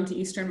to come to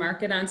Eastern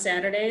Market on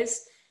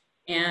Saturdays,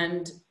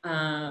 and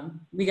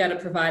we got to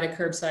provide a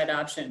curbside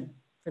option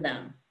for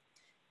them.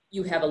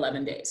 You have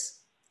 11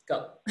 days,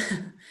 go.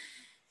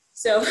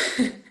 So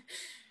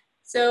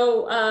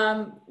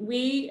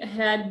we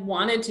had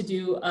wanted to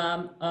do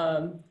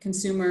a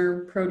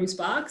consumer produce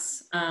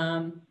box.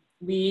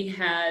 We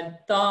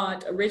had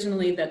thought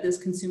originally that this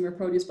consumer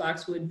produce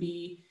box would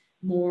be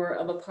more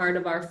of a part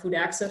of our food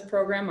access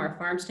program, our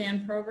farm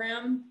stand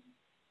program.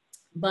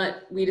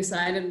 But we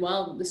decided,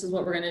 well, this is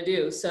what we're going to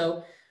do.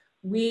 So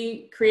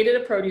we created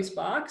a produce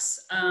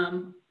box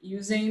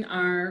using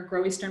our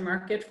Grow Eastern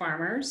Market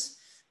farmers.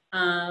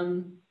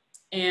 And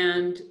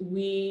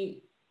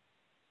we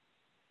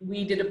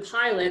did a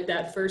pilot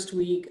that first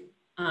week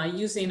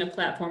using a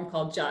platform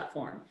called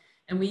JotForm.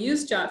 And we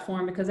used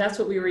JotForm because that's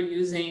what we were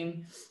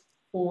using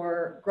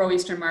for Grow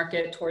Eastern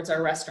Market towards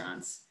our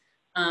restaurants.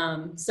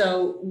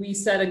 So we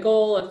set a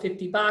goal of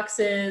 50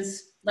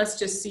 boxes. Let's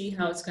just see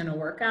how it's going to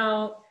work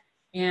out.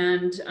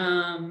 And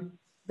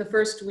the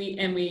first week,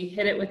 and we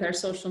hit it with our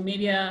social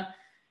media.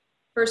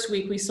 First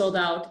week we sold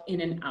out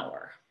in an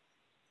hour.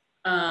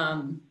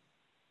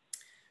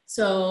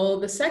 So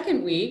the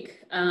second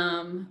week,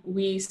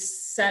 we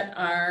set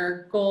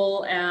our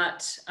goal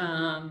at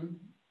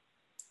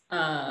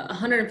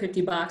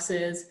 150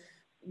 boxes.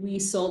 We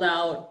sold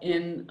out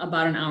in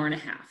about an hour and a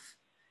half.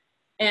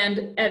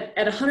 And at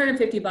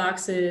 150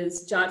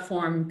 boxes,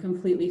 JotForm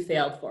completely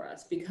failed for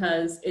us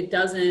because it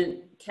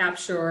doesn't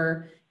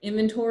capture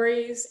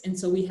inventories. And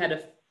so we had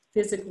to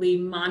physically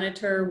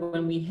monitor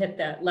when we hit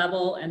that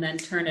level and then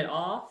turn it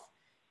off.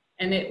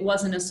 And it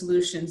wasn't a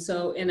solution.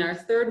 So in our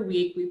third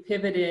week, we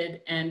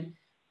pivoted and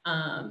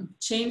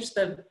changed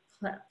the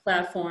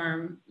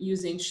platform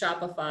using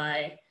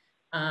Shopify,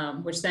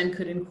 which then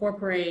could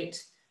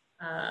incorporate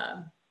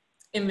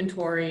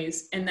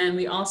inventories. And then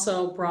we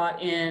also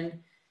brought in,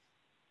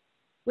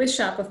 with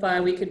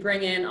Shopify, we could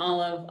bring in all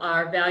of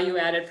our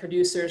value-added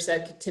producers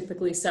that could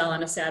typically sell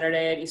on a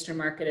Saturday at Eastern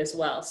Market as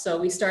well.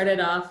 So we started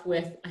off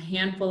with a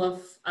handful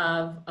of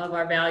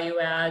our value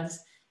adds,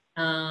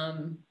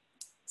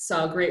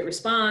 saw a great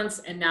response,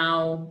 and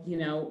now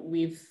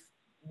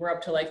we're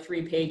up to like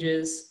 3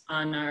 pages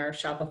on our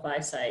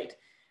Shopify site.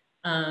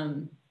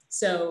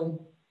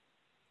 So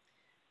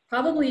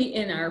probably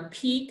in our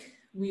peak,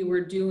 we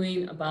were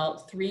doing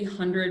about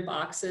 300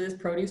 boxes,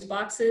 produce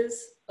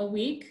boxes a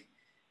week.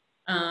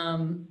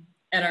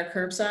 At our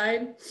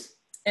curbside.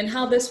 And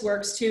how this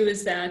works too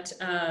is that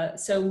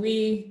so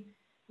we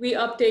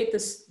update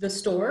the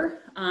store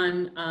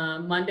on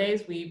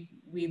Mondays. We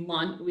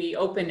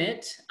open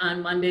it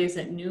on Mondays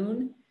at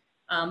noon.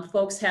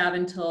 Folks have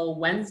until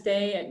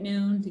Wednesday at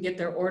noon to get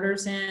their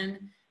orders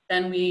in.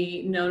 Then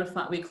we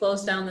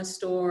close down the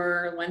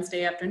store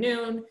Wednesday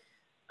afternoon.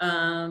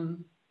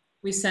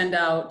 We send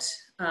out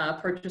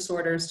purchase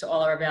orders to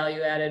all our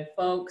value-added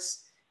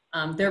folks.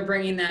 They're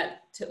bringing that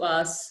to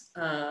us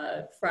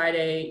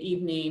Friday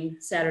evening,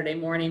 Saturday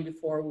morning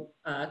before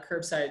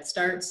curbside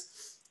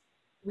starts.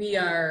 We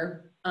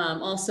are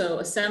also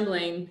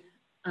assembling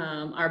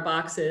our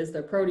boxes,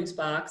 the produce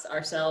box,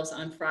 ourselves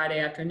on Friday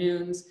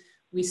afternoons.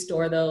 We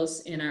store those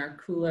in our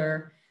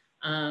cooler.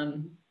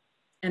 And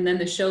then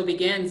the show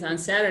begins on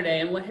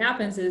Saturday. And what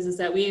happens is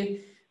that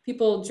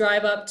people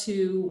drive up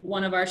to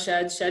one of our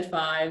sheds, Shed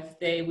 5.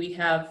 We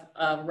have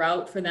a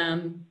route for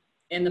them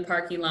in the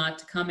parking lot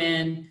to come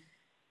in.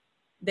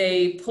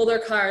 They pull their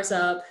cars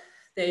up,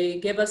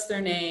 they give us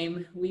their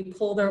name, we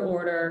pull their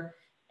order,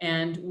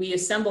 and we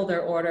assemble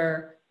their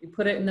order, we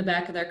put it in the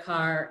back of their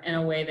car, and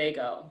away they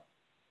go.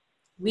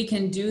 We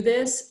can do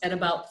this at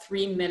about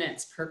 3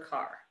 minutes per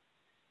car,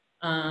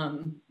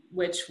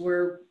 which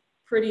we're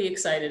pretty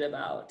excited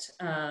about.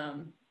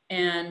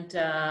 And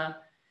the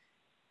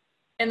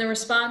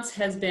response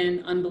has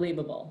been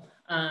unbelievable.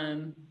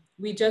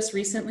 We just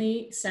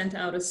recently sent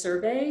out a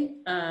survey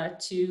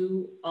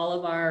to all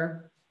of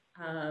our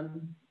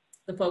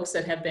the folks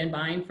that have been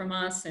buying from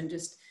us, and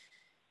just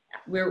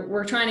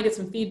we're trying to get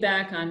some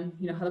feedback on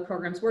how the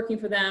program's working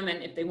for them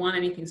and if they want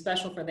anything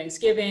special for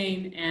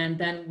Thanksgiving. And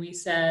then we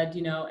said,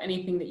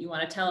 anything that you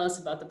want to tell us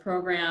about the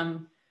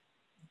program,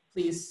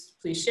 please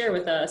share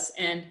with us.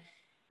 And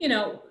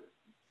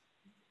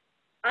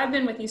I've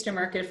been with Eastern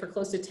Market for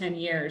close to 10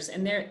 years,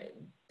 and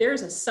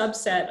there's a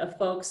subset of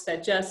folks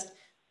that just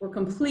were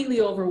completely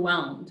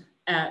overwhelmed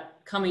at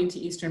coming to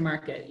Eastern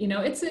Market.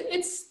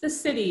 It's the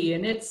city,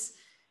 and it's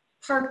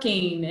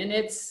parking, and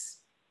it's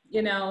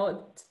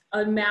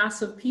a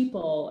mass of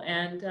people,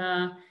 and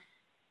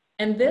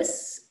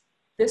this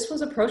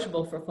was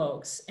approachable for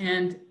folks,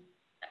 and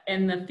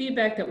the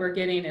feedback that we're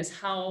getting is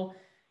how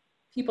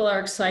people are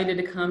excited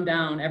to come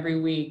down every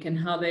week, and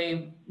how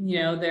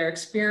they're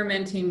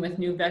experimenting with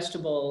new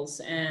vegetables,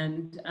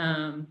 and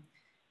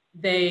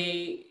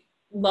they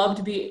love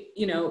to be,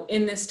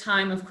 in this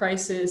time of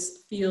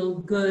crisis, feel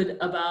good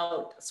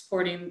about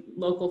supporting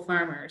local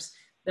farmers.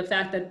 The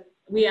fact that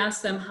we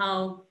asked them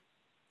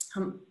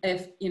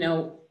if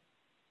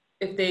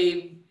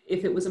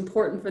it was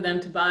important for them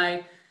to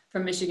buy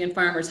from Michigan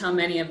farmers, how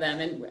many of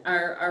them, and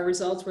our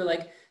results were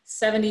like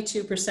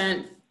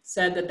 72%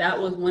 said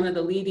that was one of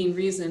the leading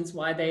reasons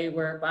why they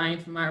were buying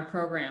from our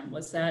program,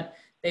 was that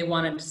they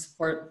wanted to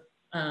support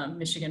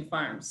Michigan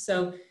farms.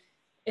 So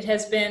it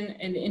has been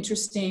an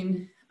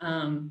interesting,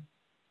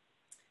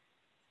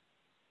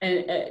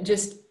 it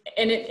just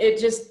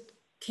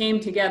came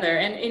together.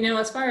 And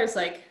as far as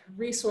like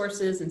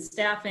resources and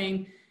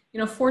staffing,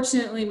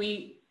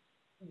 fortunately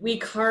we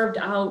carved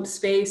out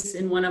space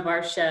in one of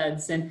our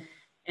sheds, and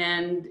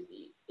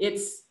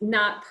it's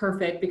not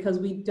perfect because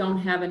we don't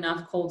have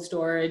enough cold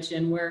storage,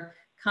 and we're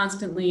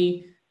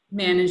constantly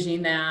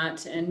managing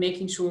that and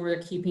making sure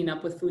we're keeping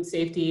up with food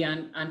safety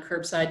on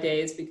curbside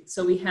days.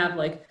 So we have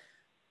like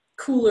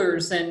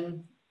coolers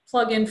and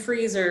plug-in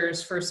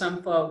freezers for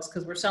some folks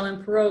because we're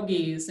selling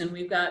pierogies, and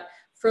we've got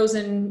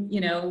frozen,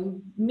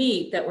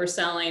 meat that we're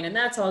selling, and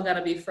that's all got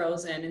to be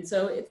frozen. And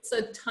so it's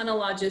a ton of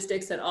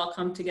logistics that all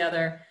come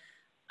together.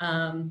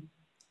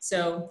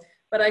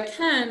 But I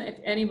can, if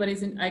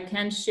anybody's I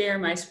can share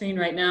my screen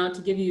right now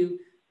to give you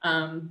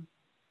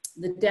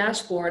the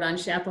dashboard on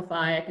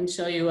Shopify. I can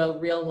show you a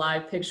real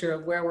live picture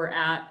of where we're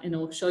at, and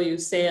it'll show you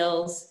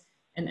sales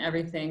and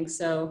everything.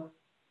 So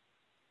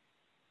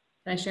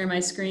can I share my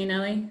screen,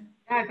 Ellie?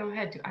 Yeah, go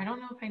ahead. I don't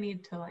know if I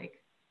need to like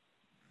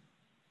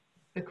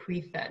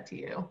bequeath that to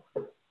you.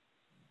 You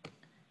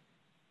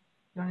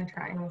want to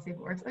try? You want to see if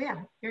it works? Oh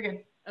yeah, you're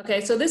good.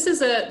 Okay, so this is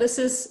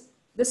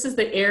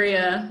the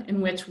area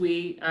in which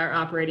we are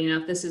operating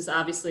up. This is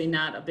obviously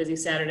not a busy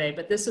Saturday,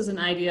 but this is an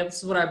idea.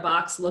 This is what our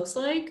box looks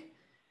like.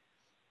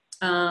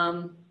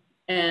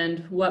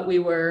 And what we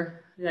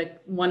were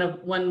like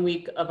 1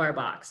 week of our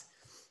box.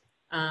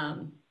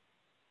 And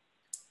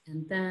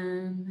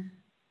then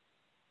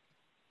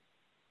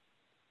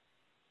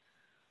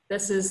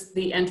this is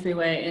the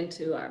entryway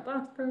into our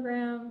box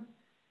program. I'm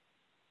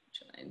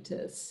trying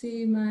to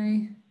see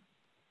my,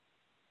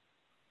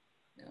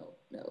 no.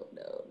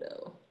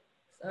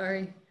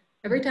 Sorry.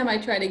 Every time I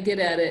try to get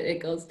at it, it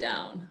goes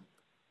down.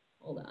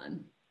 Hold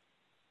on.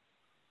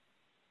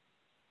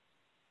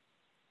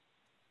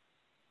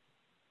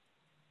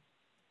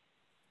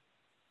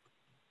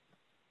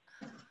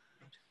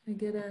 I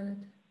get at it.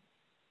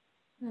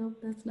 Nope,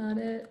 that's not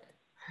it.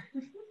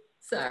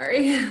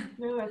 Sorry.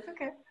 No, that's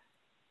okay.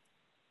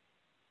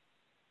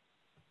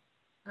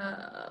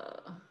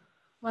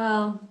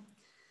 Well,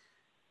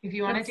 if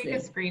you want to take a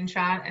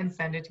screenshot and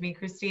send it to me,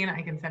 Christine,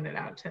 I can send it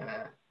out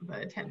to the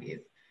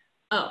attendees.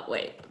 Oh,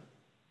 wait.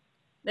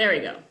 There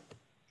we go.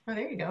 Oh,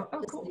 there you go.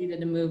 Oh, cool. Just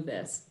needed to move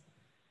this.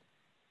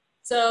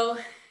 So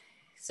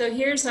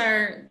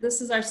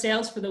this is our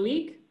sales for the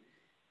week.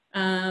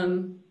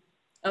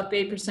 Up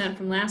 8%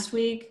 from last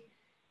week.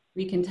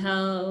 We can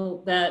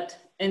tell that,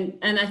 the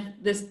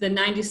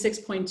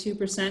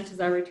 96.2% is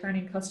our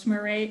returning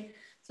customer rate.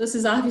 So this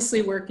is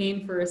obviously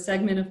working for a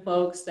segment of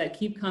folks that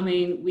keep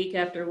coming week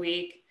after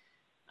week.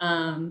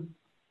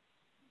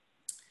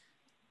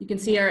 You can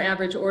see our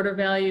average order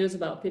value is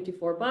about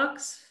 54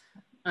 bucks.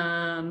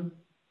 And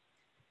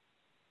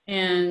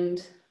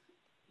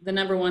the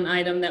number one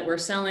item that we're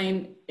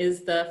selling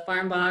is the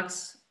farm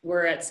box.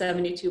 We're at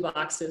 72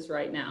 boxes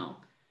right now.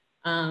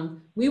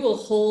 We will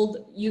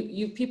hold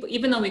you people,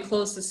 even though we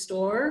close the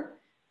store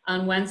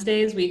on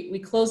Wednesdays, we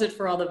close it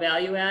for all the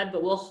value add,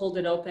 but we'll hold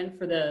it open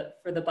for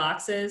the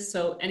boxes.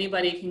 So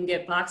anybody can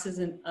get boxes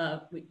and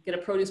we get a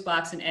produce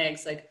box and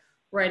eggs like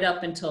right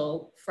up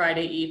until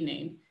Friday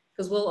evening,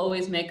 because we'll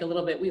always make a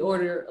little bit, we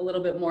order a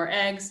little bit more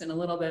eggs and a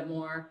little bit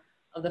more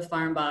of the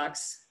farm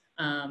box,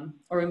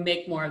 or we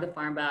make more of the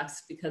farm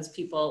box because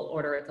people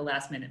order at the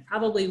last minute.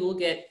 Probably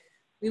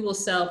we will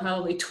sell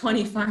probably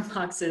 20 farm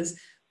boxes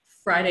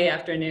Friday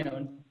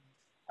afternoon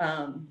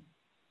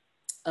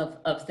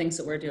of things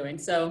that we're doing.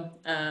 So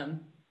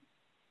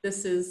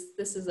this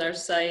is our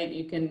site.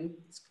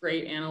 It's a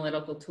great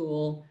analytical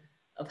tool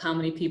of how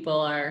many people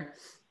are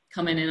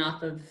coming in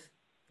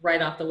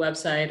right off the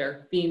website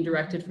or being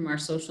directed from our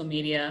social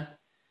media,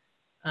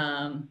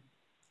 and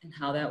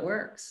how that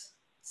works.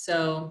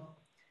 So,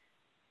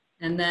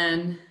 and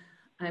then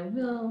I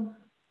will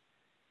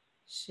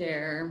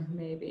share,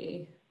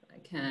 maybe if I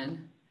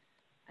can,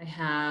 I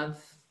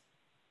have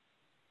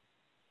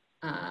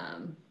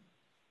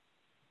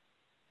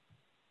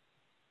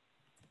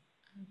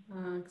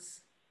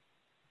box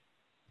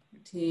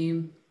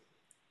team.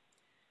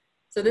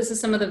 So this is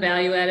some of the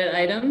value added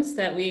items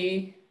that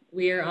we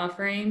are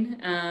offering.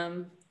 Yeah.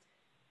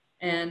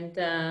 And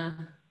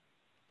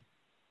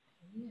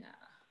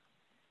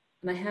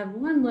I have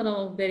one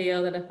little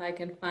video that if I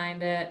can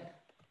find it,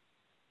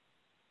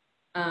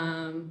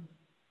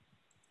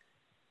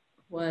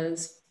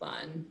 was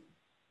fun.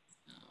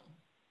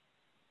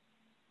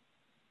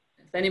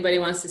 If anybody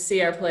wants to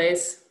see our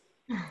place,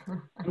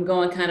 I'm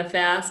going kind of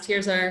fast.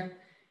 Here's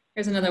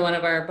another one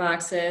of our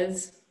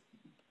boxes.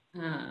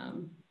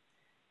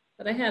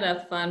 But I had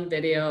a fun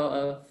video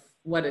of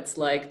what it's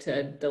like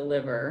to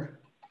deliver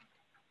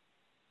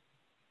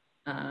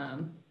a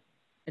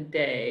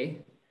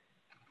day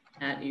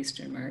at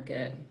Eastern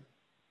Market.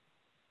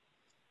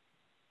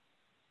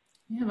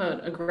 We have an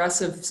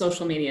aggressive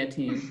social media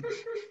team.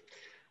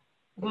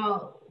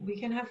 Well, we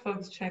can have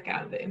folks check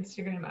out the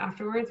Instagram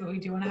afterwards, but we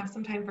do want to have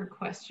some time for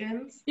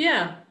questions.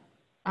 Yeah.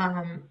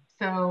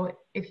 So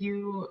if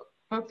you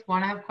folks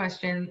want to have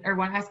questions or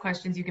want to ask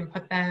questions, you can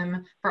put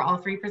them for all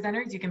three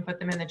presenters. You can put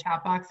them in the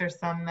chat box. There's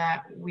some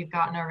that we've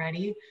gotten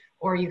already,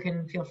 or you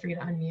can feel free to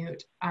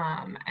unmute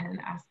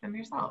and ask them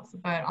yourselves.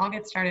 But I'll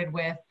get started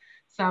with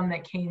some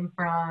that came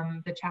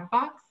from the chat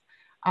box.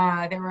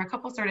 There were a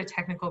couple sort of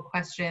technical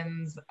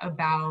questions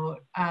about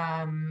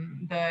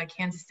the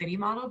Kansas City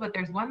model, but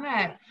there's one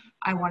that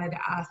I wanted to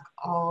ask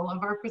all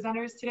of our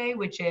presenters today,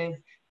 which is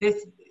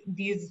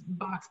these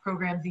box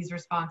programs, these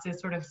responses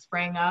sort of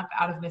sprang up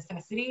out of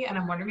necessity. And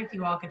I'm wondering if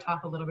you all could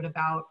talk a little bit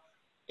about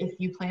if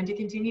you plan to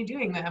continue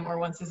doing them, or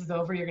once this is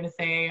over, you're going to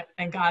say,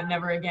 thank God,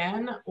 never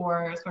again,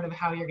 or sort of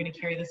how you're going to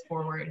carry this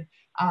forward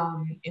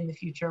in the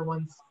future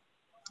once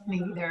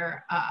maybe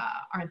there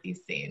aren't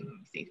these same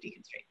safety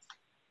constraints.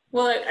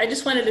 Well, I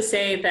just wanted to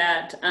say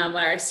that when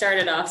I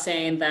started off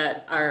saying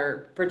that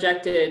our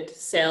projected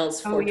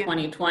sales for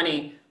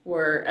 2020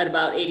 were at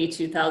about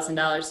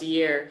 $82,000 a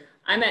year,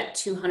 I'm at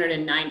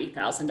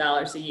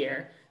 $290,000 a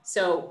year.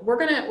 So we're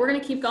gonna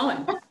keep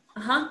going.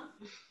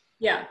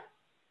 Yeah.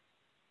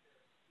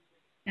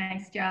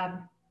 Nice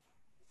job.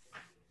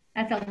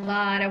 That's a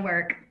lot of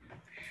work.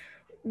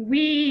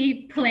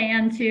 We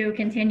plan to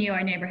continue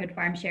our neighborhood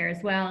farm share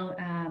as well.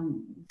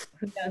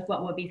 Who knows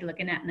what we'll be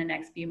looking at in the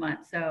next few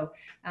months. So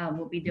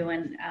we'll be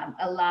doing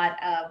a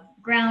lot of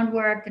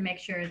groundwork to make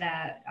sure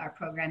that our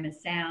program is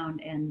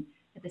sound, and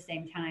at the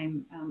same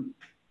time,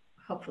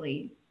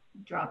 hopefully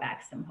draw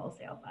back some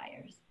wholesale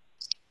buyers.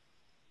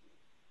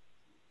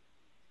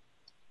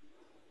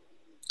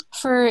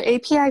 For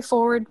API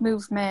forward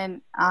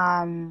movement,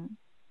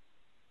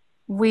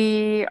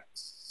 we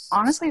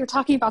honestly are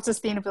talking about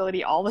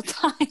sustainability all the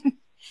time.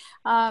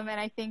 And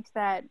I think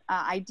that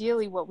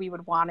ideally what we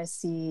would want to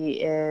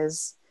see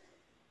is,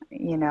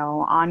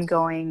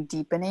 ongoing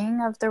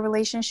deepening of the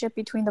relationship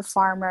between the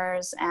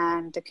farmers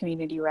and the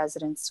community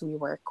residents we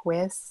work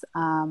with.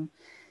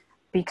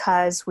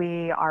 Because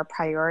we are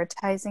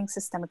prioritizing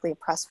systemically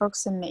oppressed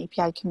folks in the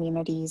API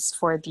communities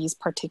for these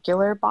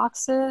particular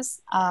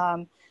boxes,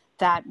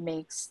 that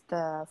makes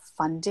the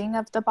funding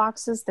of the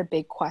boxes the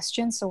big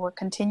question. So we're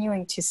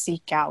continuing to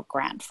seek out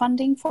grant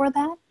funding for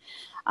that.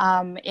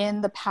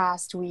 In the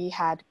past, we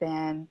had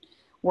been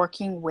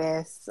working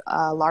with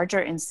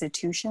larger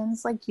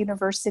institutions like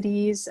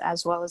universities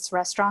as well as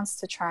restaurants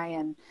to try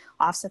and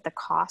offset the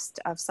cost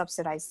of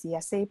subsidized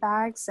CSA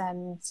bags.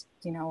 And,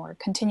 we're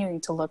continuing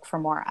to look for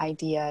more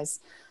ideas.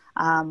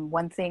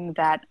 One thing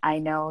that I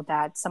know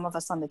that some of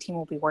us on the team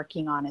will be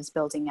working on is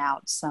building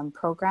out some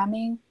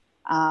programming,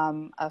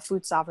 a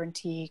food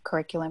sovereignty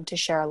curriculum to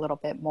share a little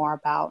bit more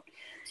about,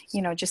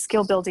 just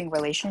skill building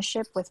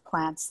relationship with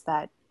plants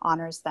that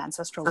honors the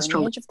ancestral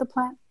lineage of the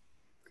plant.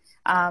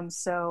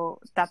 So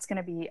that's going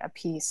to be a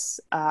piece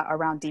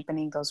around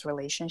deepening those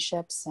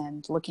relationships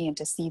and looking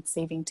into seed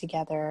saving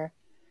together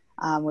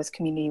with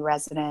community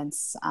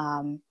residents.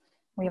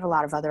 We have a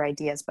lot of other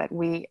ideas, but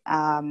we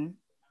want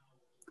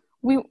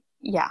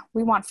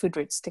Food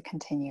Roots to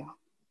continue.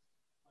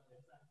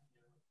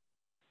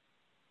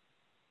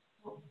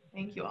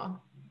 Thank you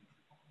all.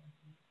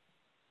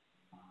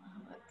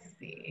 Let's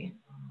see.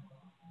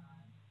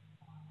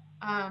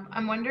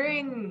 I'm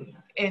wondering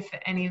if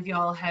any of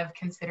y'all have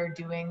considered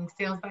doing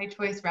sales by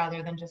choice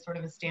rather than just sort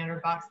of a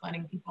standard box,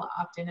 letting people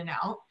opt in and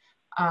out.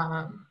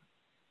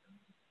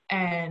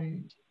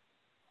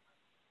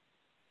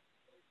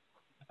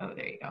 Oh,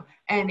 there you go.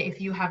 And if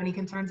you have any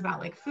concerns about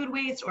like food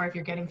waste, or if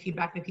you're getting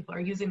feedback that people are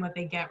using what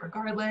they get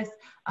regardless,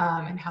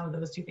 and how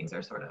those two things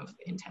are sort of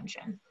in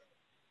tension.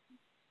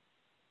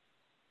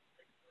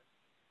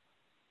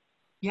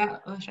 Yeah,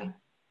 Alicia.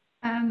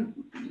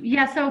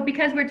 Yeah, so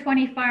because we're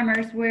 20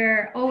 farmers,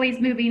 we're always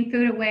moving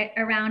food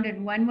around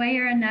in one way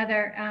or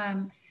another.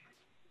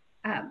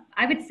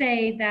 I would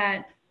say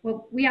that,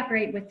 well, we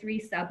operate with 3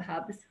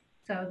 sub-hubs.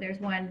 So there's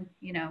one,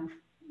 you know,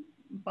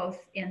 both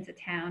ends of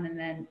town, and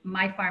then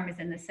my farm is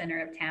in the center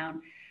of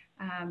town.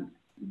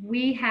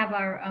 We have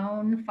our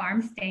own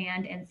farm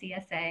stand in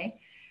CSA.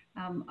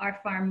 Our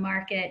farm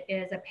market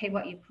is a pay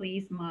what you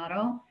please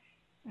model.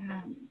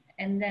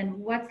 And then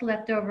what's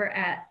left over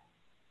at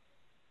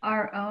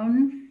our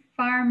own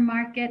farm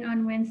market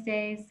on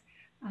Wednesdays,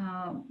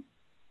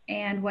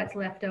 and what's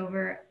left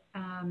over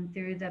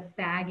through the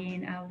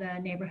bagging of the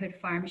neighborhood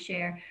farm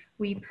share,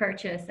 we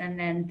purchase, and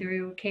then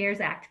through CARES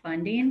Act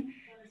funding,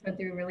 so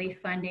through relief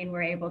funding,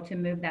 we're able to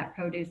move that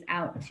produce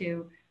out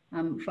to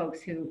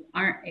folks who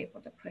aren't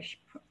able to push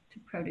to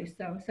produce.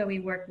 So we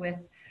work with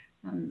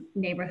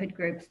neighborhood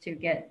groups to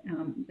get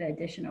the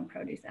additional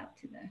produce out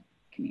to the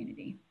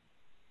community.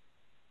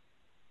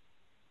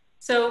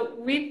 So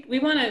we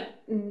want to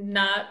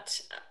not,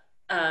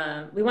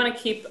 we want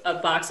to keep a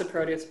box of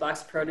produce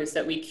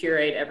that we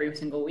curate every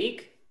single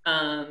week.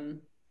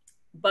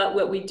 But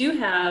what we do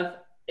have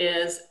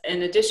is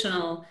an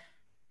additional,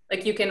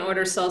 like you can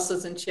order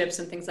salsas and chips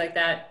and things like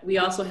that. We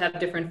also have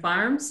different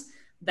farms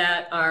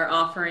that are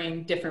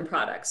offering different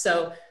products.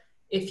 So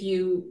if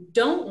you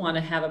don't want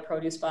to have a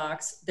produce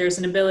box, there's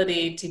an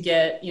ability to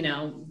get, you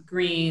know,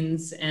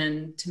 greens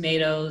and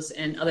tomatoes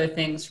and other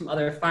things from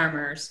other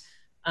farmers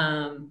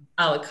a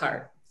la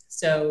carte.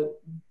 So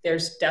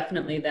there's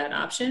definitely that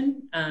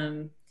option.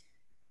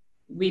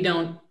 We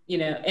don't, you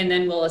know, and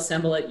then we'll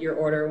assemble it your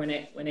order when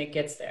it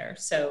gets there.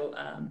 So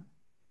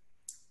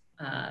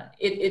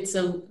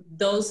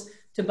those,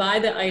 to buy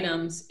the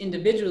items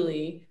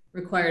individually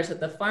requires that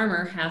the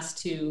farmer has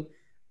to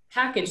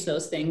package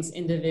those things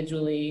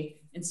individually.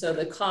 And so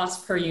the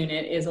cost per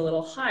unit is a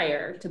little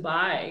higher to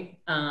buy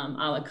a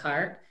la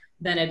carte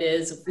than it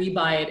is if we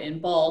buy it in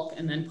bulk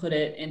and then put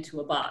it into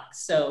a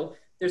box. So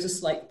there's a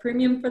slight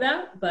premium for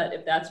that, but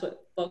if that's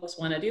what folks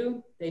want to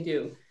do, they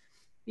do.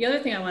 The other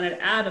thing I wanted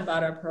to add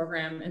about our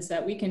program is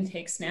that we can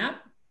take SNAP.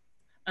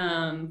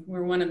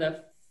 We're one of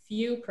the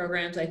few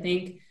programs, I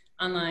think,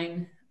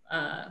 online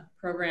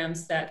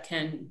programs that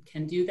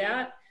can do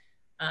that.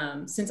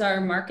 Since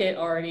our market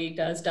already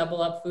does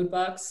double up food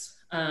bucks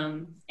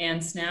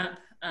and SNAP,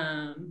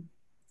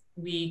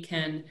 we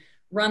can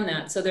run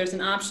that. So there's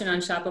an option on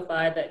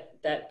Shopify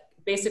that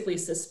basically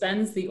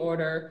suspends the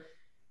order.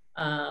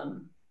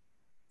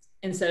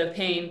 Instead of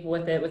paying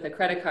with it with a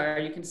credit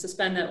card, you can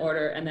suspend that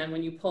order, and then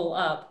when you pull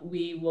up,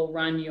 we will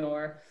run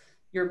your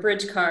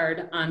bridge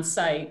card on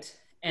site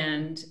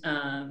and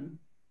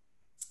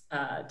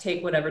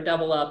take whatever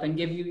double up and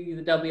give you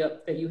the double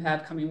up that you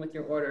have coming with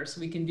your order. So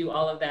we can do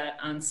all of that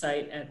on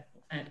site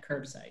at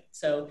curbside.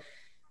 So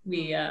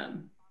we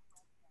have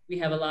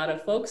a lot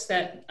of folks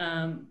that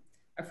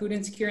are food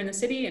insecure in the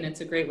city, and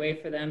it's a great way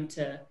for them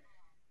to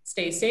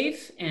stay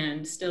safe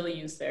and still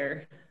use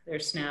their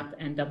SNAP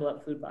and double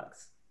up food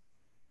bucks.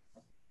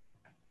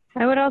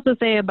 I would also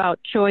say about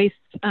choice,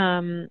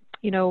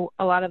 you know,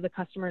 a lot of the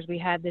customers we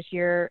had this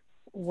year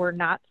were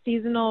not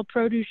seasonal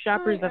produce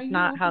shoppers. That's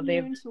not how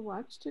they've to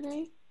watch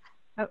today.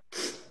 Oh,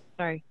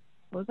 sorry.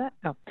 What was that?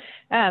 Oh,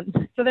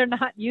 so they're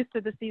not used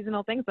to the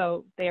seasonal thing.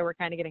 So they were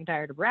kind of getting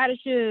tired of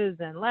radishes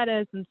and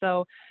lettuce. And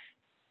so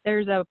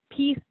there's a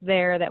piece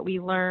there that we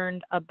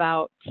learned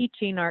about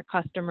teaching our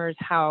customers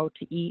how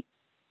to eat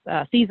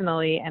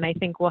seasonally. And I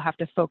think we'll have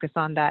to focus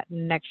on that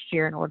next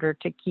year in order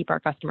to keep our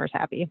customers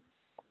happy.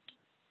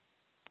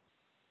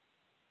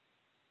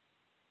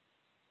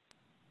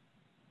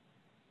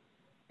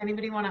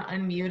 Anybody want to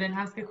unmute and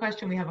ask a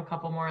question? We have a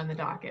couple more on the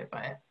docket,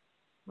 but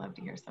love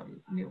to hear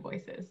some new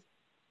voices.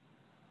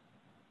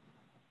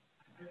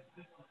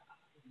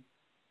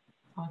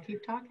 I'll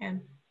keep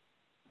talking.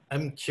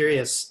 I'm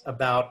curious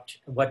about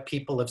what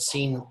people have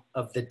seen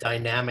of the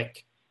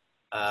dynamic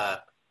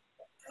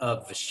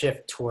of the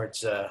shift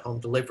towards home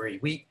delivery.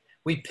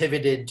 We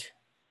pivoted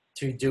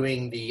to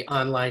doing the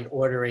online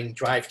ordering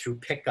drive-through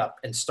pickup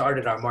and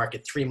started our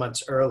market 3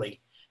 months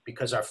early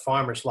because our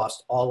farmers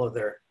lost all of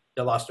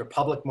they lost their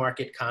public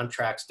market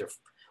contracts, their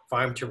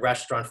farm to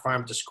restaurant,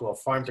 farm to school,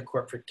 farm to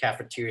corporate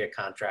cafeteria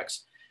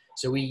contracts.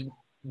 So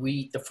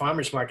the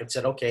farmers market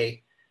said,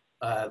 okay,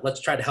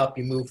 let's try to help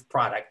you move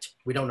product.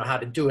 We don't know how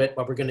to do it,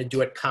 but we're going to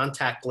do it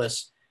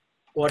contactless,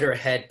 order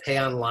ahead, pay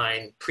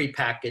online,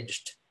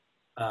 prepackaged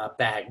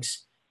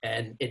bags.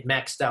 And it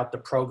maxed out the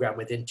program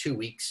within 2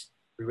 weeks.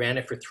 We ran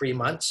it for 3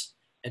 months.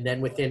 And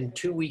then within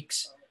 2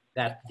 weeks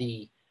that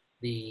the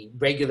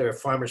regular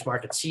farmers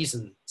market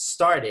season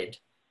started,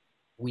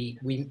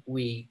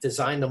 we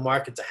designed the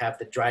market to have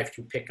the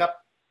drive-through pickup,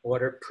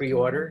 order,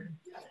 pre-order.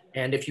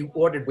 And if you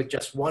ordered with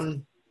just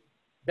one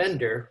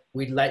vendor,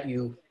 we'd let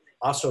you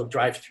also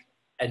drive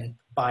and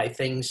buy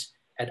things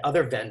at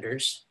other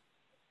vendors,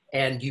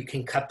 and you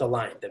can cut the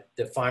line.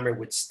 The farmer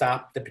would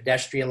stop the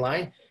pedestrian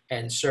line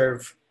and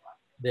serve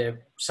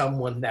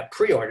someone that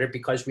pre-ordered,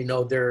 because we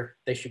know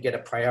they should get a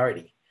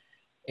priority.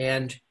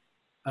 And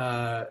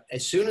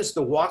as soon as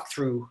the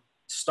walkthrough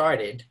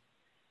started,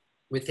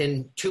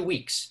 within 2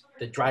 weeks,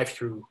 the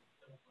drive-through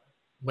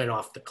went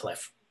off the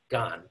cliff,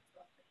 gone.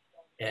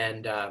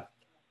 And the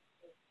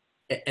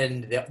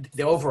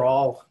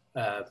overall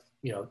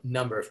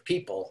number of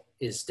people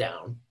is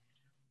down.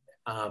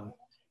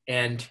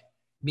 And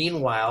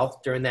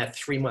meanwhile, during that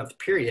 3-month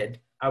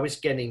period, I was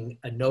getting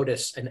a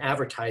notice, an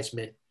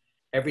advertisement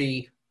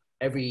every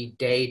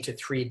day to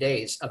 3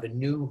 days of a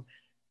new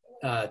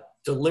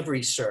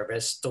delivery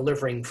service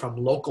delivering from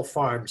local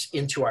farms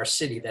into our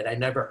city that I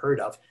never heard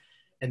of.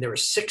 And there were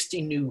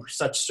 60 new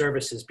such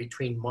services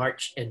between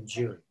March and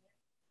June.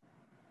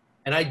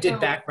 And I did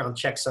background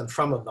checks on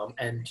some of them,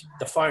 and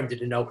the farm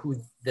didn't know who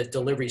the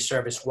delivery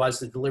service was.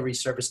 The delivery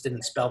service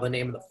didn't spell the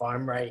name of the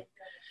farm right.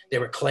 They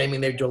were claiming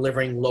they're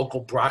delivering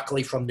local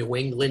broccoli from New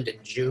England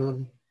in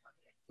June,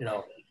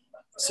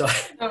 So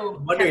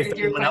I'm wondering if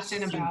your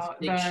question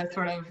about the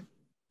sort of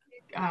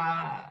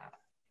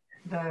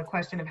the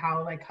question of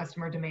how like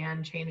customer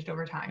demand changed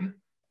over time.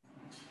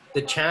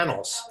 The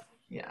channels.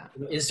 Yeah.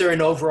 Is there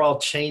an overall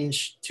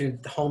change to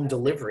home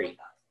delivery?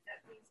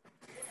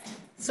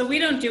 So we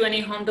don't do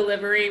any home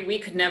delivery. We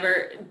could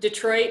never.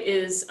 Detroit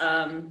is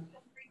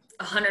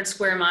 100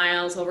 square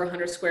miles, over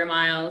 100 square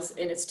miles,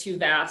 and it's too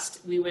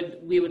vast. We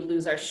would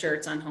lose our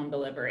shirts on home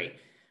delivery.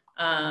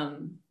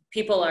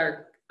 People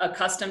are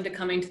accustomed to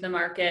coming to the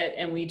market,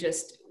 and we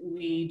just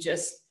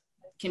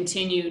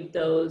continued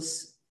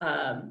those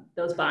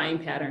buying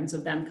patterns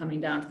of them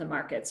coming down to the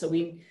market. So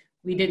we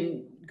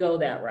didn't go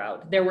that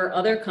route. There were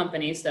other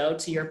companies, though,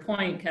 to your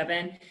point,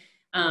 Kevin.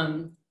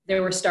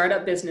 There were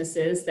startup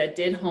businesses that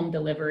did home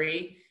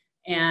delivery,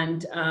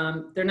 and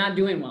they're not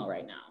doing well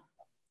right now.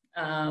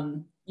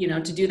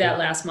 To do that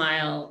last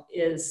mile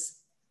is,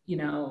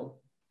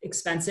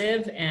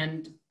 expensive,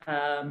 and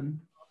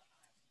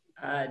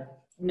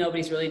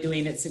nobody's really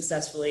doing it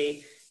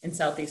successfully in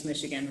Southeast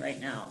Michigan right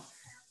now.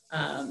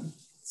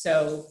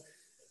 So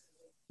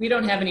we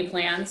don't have any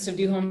plans to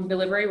do home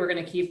delivery. We're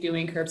going to keep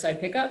doing curbside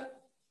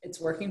pickup. It's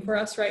working for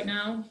us right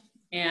now.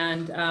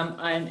 And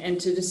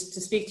to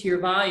speak to your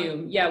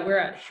volume, yeah, we're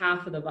at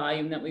half of the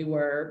volume that we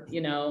were,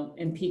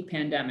 in peak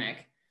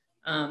pandemic.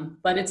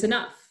 But it's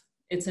enough.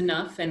 It's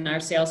enough, and our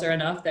sales are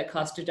enough that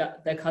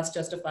cost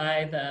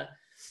justify the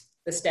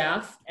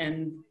staff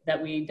and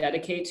that we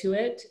dedicate to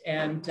it.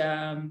 And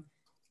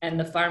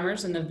the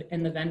farmers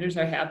and the vendors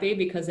are happy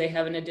because they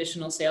have an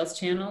additional sales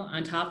channel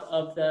on top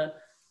of the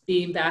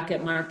being back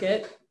at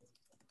market.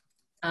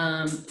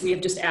 We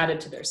have just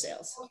added to their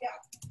sales.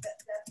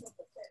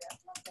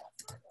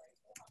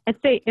 I'd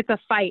say it's a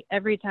fight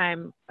every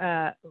time,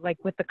 like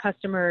with the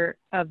customer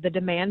of the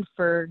demand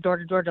for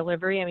door-to-door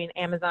delivery. I mean,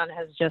 Amazon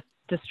has just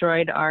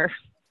destroyed our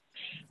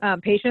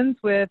patience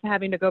with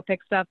having to go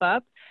pick stuff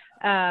up.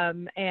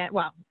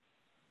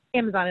 Amazon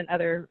and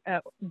other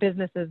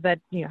businesses that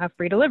have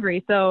free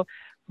delivery. So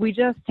we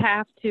just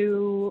have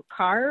to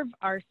carve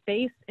our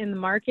space in the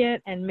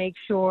market and make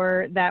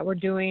sure that we're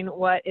doing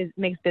what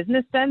makes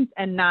business sense,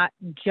 and not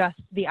just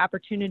the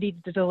opportunity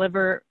to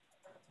deliver.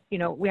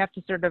 We have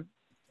to sort of,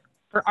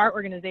 for our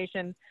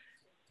organization,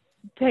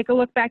 take a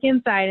look back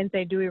inside and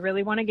say, do we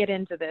really want to get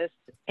into this?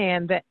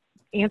 And the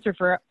answer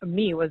for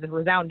me was a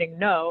resounding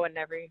no, and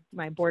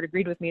my board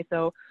agreed with me.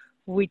 So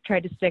we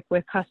tried to stick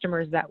with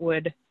customers that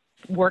would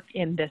work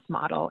in this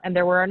model, and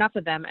there were enough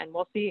of them, and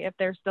we'll see if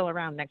they're still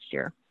around next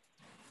year.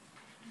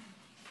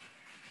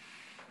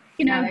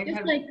 Go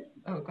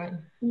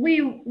ahead.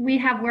 We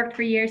have worked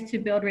for years to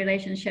build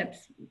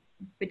relationships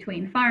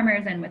between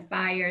farmers and with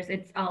buyers.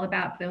 It's all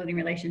about building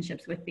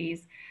relationships with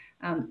these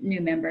new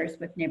members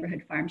with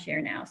Neighborhood Farm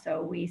Share now.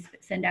 So we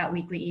send out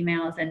weekly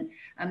emails, and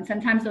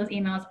sometimes those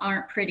emails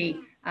aren't pretty.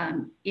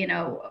 I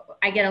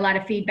get a lot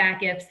of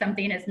feedback if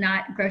something is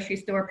not grocery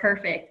store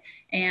perfect,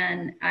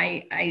 and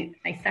I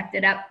sucked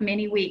it up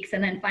many weeks,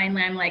 and then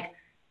finally I'm like,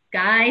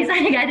 guys,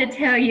 I got to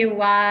tell you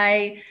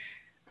why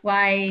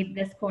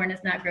this corn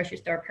is not grocery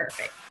store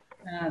perfect.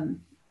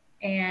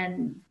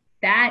 And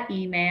that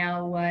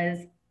email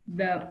was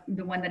the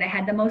one that I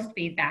had the most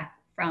feedback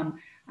from.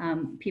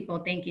 People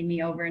thanking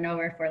me over and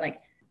over for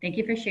like, thank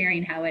you for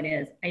sharing how it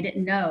is. I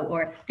didn't know,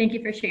 or thank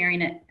you for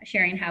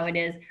sharing how it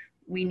is.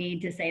 we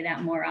need to say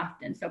that more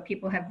often. So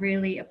people have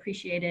really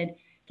appreciated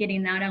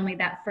getting not only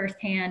that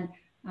firsthand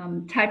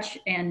touch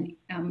and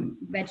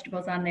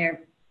vegetables on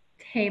their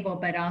table,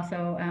 but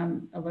also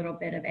a little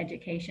bit of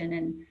education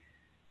and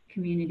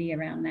community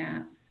around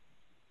that.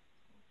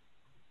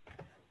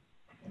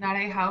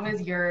 Nare, how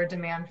has your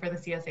demand for the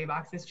CSA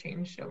boxes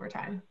changed over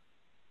time?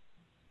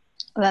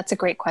 Well, that's a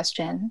great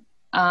question.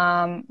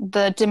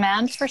 The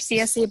demand for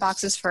CSA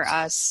boxes for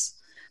us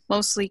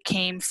mostly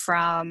came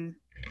from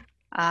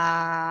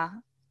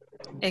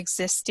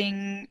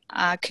existing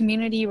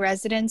community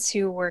residents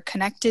who were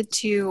connected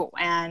to,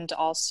 and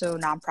also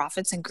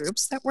nonprofits and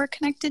groups that were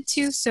connected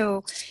to.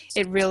 So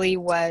it really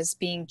was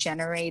being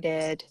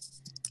generated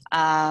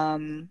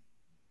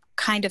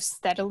kind of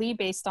steadily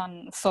based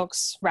on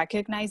folks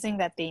recognizing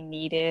that they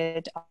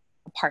needed a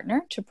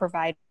partner to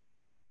provide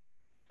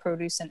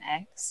produce and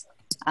eggs.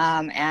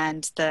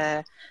 And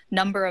the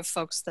number of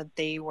folks that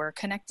they were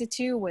connected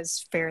to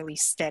was fairly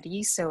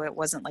steady. So it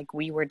wasn't like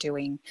we were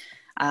doing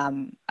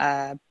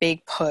a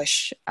big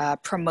push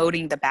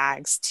promoting the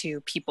bags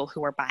to people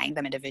who were buying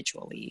them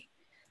individually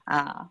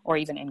or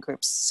even in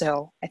groups.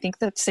 So I think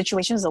the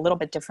situation is a little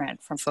bit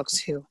different from folks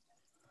who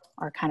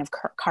are kind of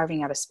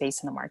carving out a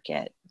space in the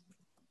market.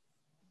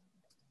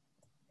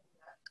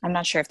 I'm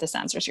not sure if this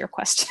answers your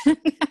question.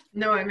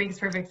 No, it makes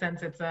perfect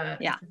sense. It's a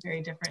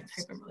very different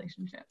type of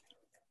relationship.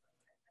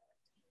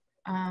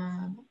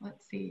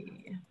 Let's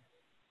see.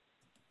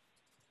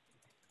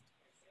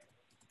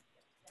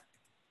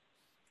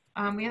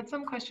 We had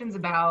some questions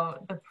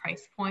about the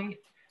price point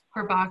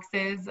for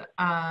boxes,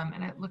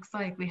 and it looks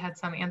like we had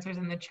some answers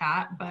in the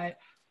chat, but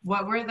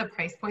what were the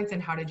price points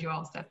and how did you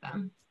all set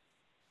them?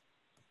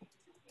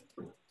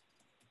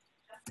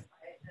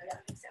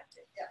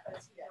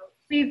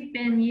 We've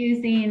been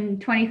using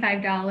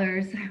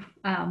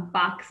 $25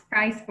 box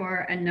price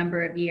for a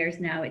number of years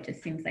now. It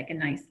just seems like a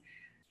nice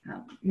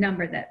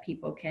number that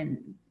people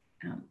can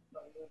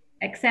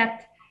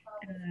accept.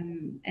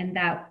 And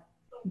that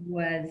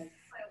was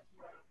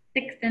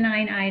 6 to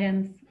 9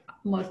 items,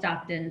 most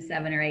often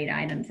 7 or 8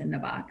 items in the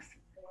box.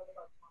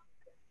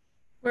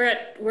 We're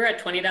at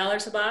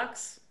 $20 a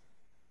box.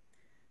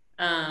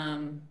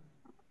 And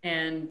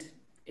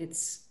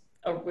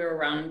we're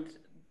around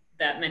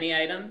that many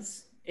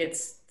items.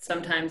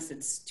 Sometimes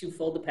it's too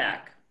full to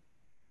pack.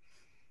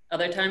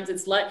 Other times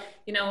it's when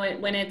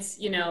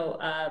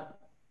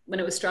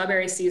it was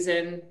strawberry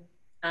season,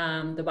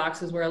 the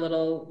boxes were a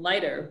little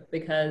lighter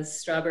because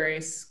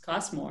strawberries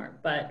cost more,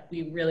 but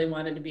we really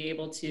wanted to be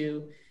able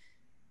to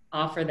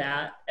offer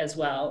that as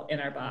well in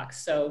our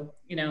box. So,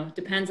 it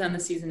depends on the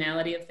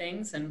seasonality of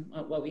things and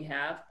what we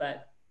have,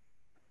 but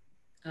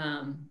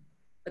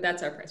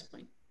that's our price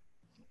point.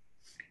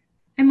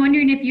 I'm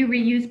wondering if you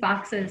reuse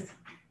boxes.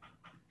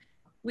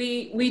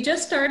 We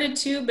just started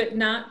to, but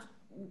not,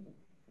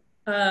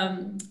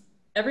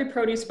 every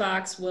produce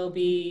box will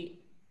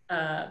be,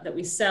 that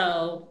we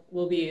sell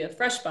will be a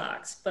fresh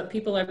box, but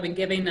people have been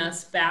giving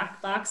us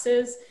back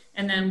boxes,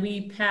 and then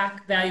we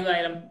pack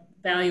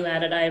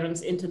value-added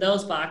items into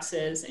those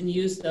boxes and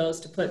use those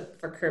to put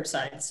for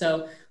curbside.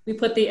 So we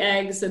put the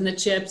eggs and the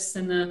chips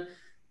and the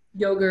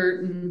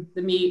yogurt and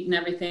the meat and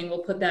everything,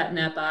 we'll put that in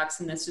that box,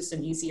 and that's just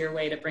an easier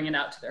way to bring it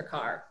out to their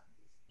car.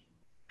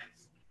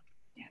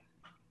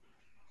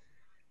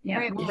 Yeah.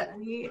 All right, well,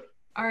 we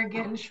are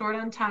getting short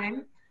on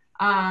time.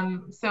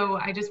 So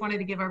I just wanted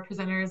to give our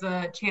presenters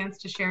a chance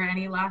to share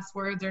any last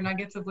words or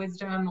nuggets of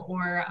wisdom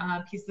or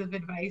pieces of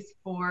advice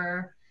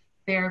for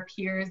their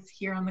peers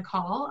here on the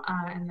call,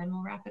 and then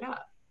we'll wrap it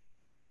up.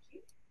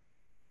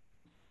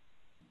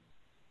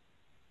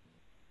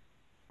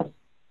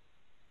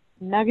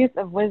 Nuggets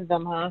of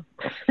wisdom, huh?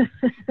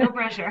 No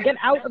pressure. Get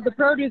out of the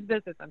produce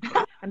business.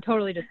 I'm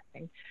totally just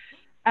kidding.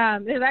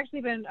 There's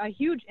actually been a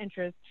huge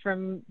interest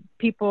from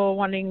people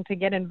wanting to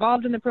get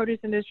involved in the produce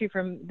industry,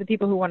 from the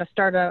people who want to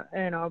start a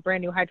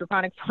brand new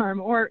hydroponic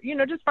farm, or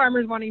just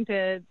farmers wanting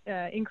to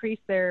increase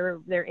their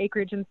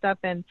acreage and stuff.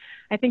 And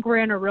I think we're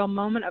in a real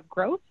moment of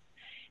growth,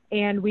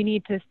 and we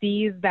need to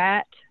seize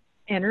that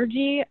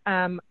energy.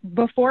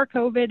 Before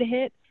COVID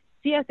hit,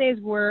 CSAs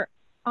were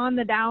on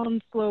the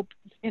down slope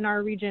in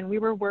our region. We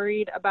were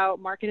worried about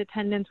market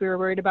attendance. We were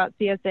worried about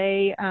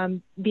CSA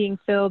being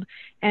filled,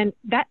 and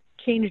that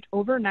changed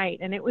overnight,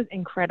 and it was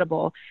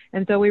incredible.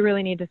 And so we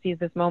really need to seize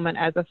this moment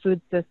as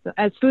food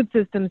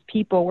systems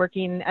people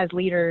working as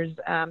leaders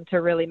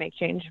to really make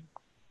change.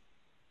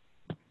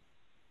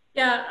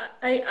 Yeah,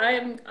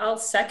 I'll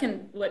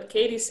second what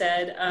Katie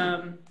said.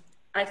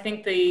 I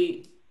think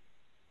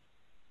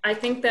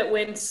that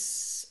when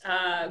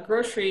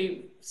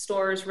grocery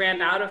stores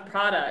ran out of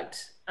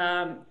product,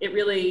 it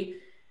really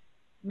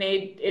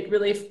made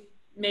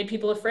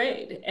people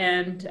afraid,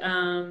 and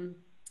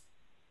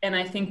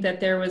I think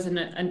that there was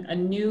a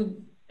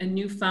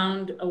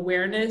newfound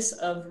awareness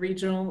of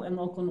regional and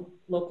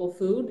local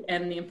food,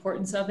 and the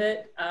importance of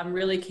it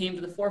really came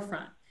to the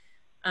forefront.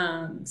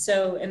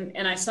 So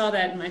I saw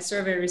that in my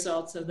survey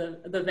results of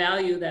the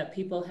value that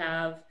people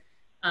have,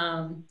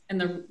 and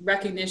the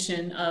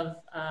recognition of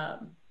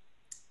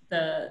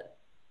the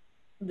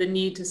the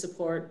need to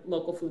support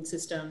local food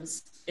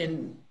systems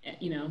in,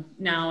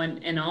 now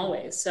and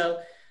always. So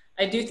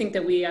I do think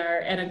that we are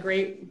at a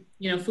great,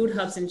 food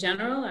hubs in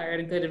general are at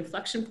a good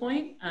inflection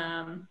point,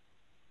 and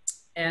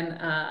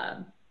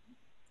that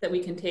we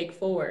can take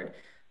forward.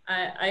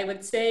 I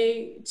would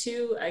say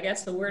too, I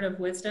guess, a word of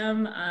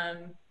wisdom,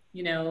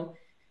 there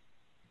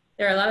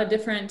are a lot of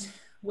different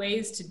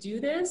ways to do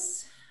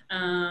this.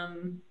 I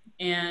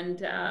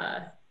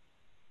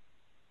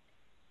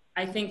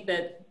think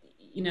that,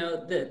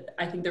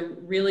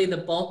 really the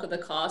bulk of the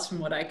cost from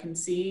what I can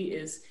see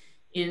is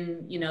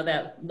in,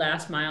 that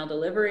last mile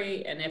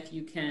delivery. And if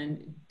you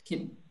can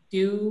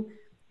do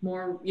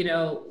more,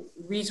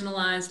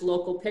 regionalized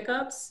local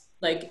pickups,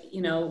 like,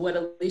 what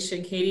Alicia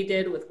and Katie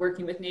did with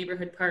working with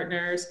neighborhood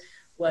partners,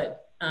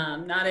 what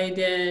Nare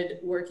did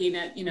working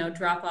at,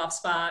 drop-off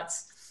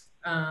spots,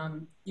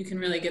 you can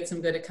really get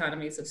some good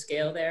economies of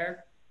scale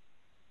there.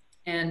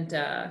 And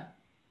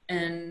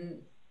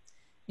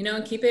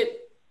keep it.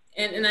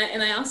 And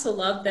I also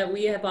love that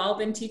we have all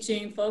been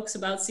teaching folks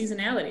about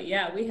seasonality.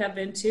 Yeah, we have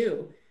been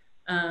too.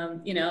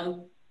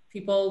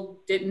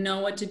 People didn't know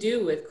what to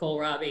do with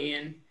kohlrabi,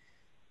 and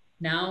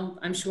now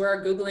I'm sure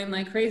are Googling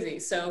like crazy.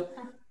 So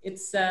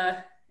it's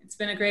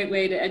been a great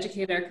way to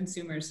educate our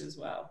consumers as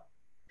well.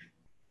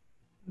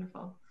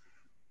 Wonderful.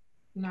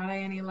 Nare,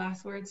 any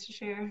last words to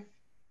share?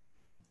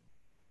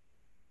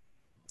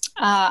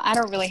 I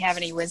don't really have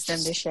any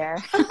wisdom to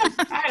share.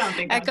 I don't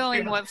think that's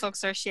Echoing true. what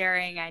folks are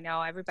sharing, I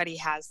know everybody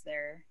has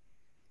their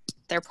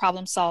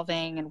problem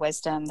solving and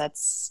wisdom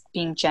that's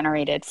being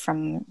generated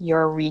from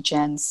your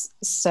regions.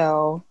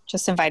 So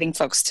just inviting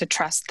folks to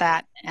trust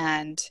that.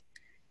 And,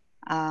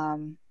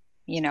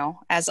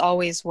 as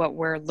always, what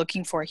we're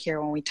looking for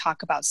here when we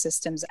talk about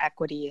systems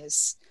equity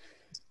is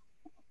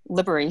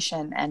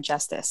liberation and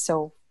justice.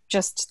 So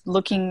just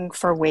looking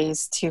for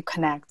ways to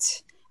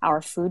connect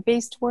our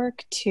food-based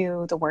work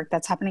to the work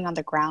that's happening on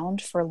the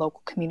ground for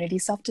local community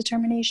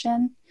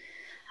self-determination,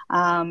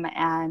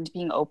 and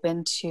being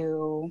open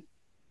to,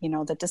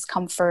 the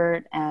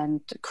discomfort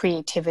and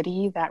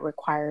creativity that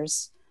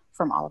requires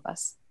from all of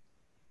us.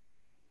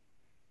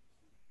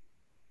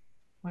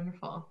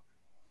 Wonderful.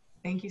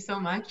 Thank you so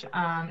much.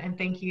 And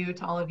thank you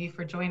to all of you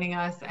for joining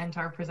us and to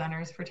our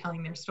presenters for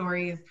telling their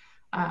stories.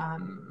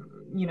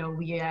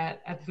 We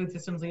at the Food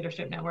Systems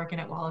Leadership Network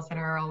and at Wallace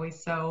Center are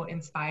always so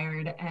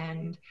inspired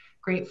and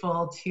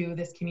grateful to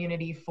this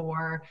community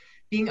for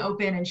being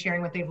open and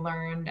sharing what they've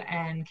learned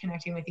and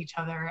connecting with each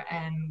other.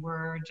 And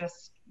we're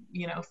just,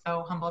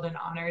 so humbled and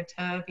honored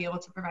to be able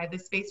to provide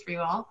this space for you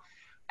all.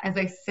 As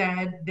I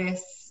said,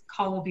 this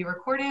call will be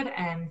recorded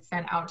and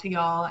sent out to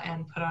y'all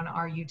and put on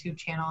our YouTube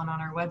channel and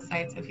on our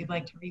website. So if you'd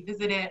like to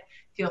revisit it,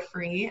 feel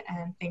free.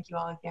 And thank you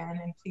all again.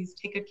 And please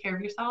take good care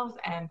of yourselves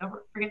and don't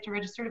forget to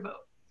register to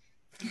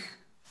vote.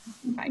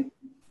 Bye.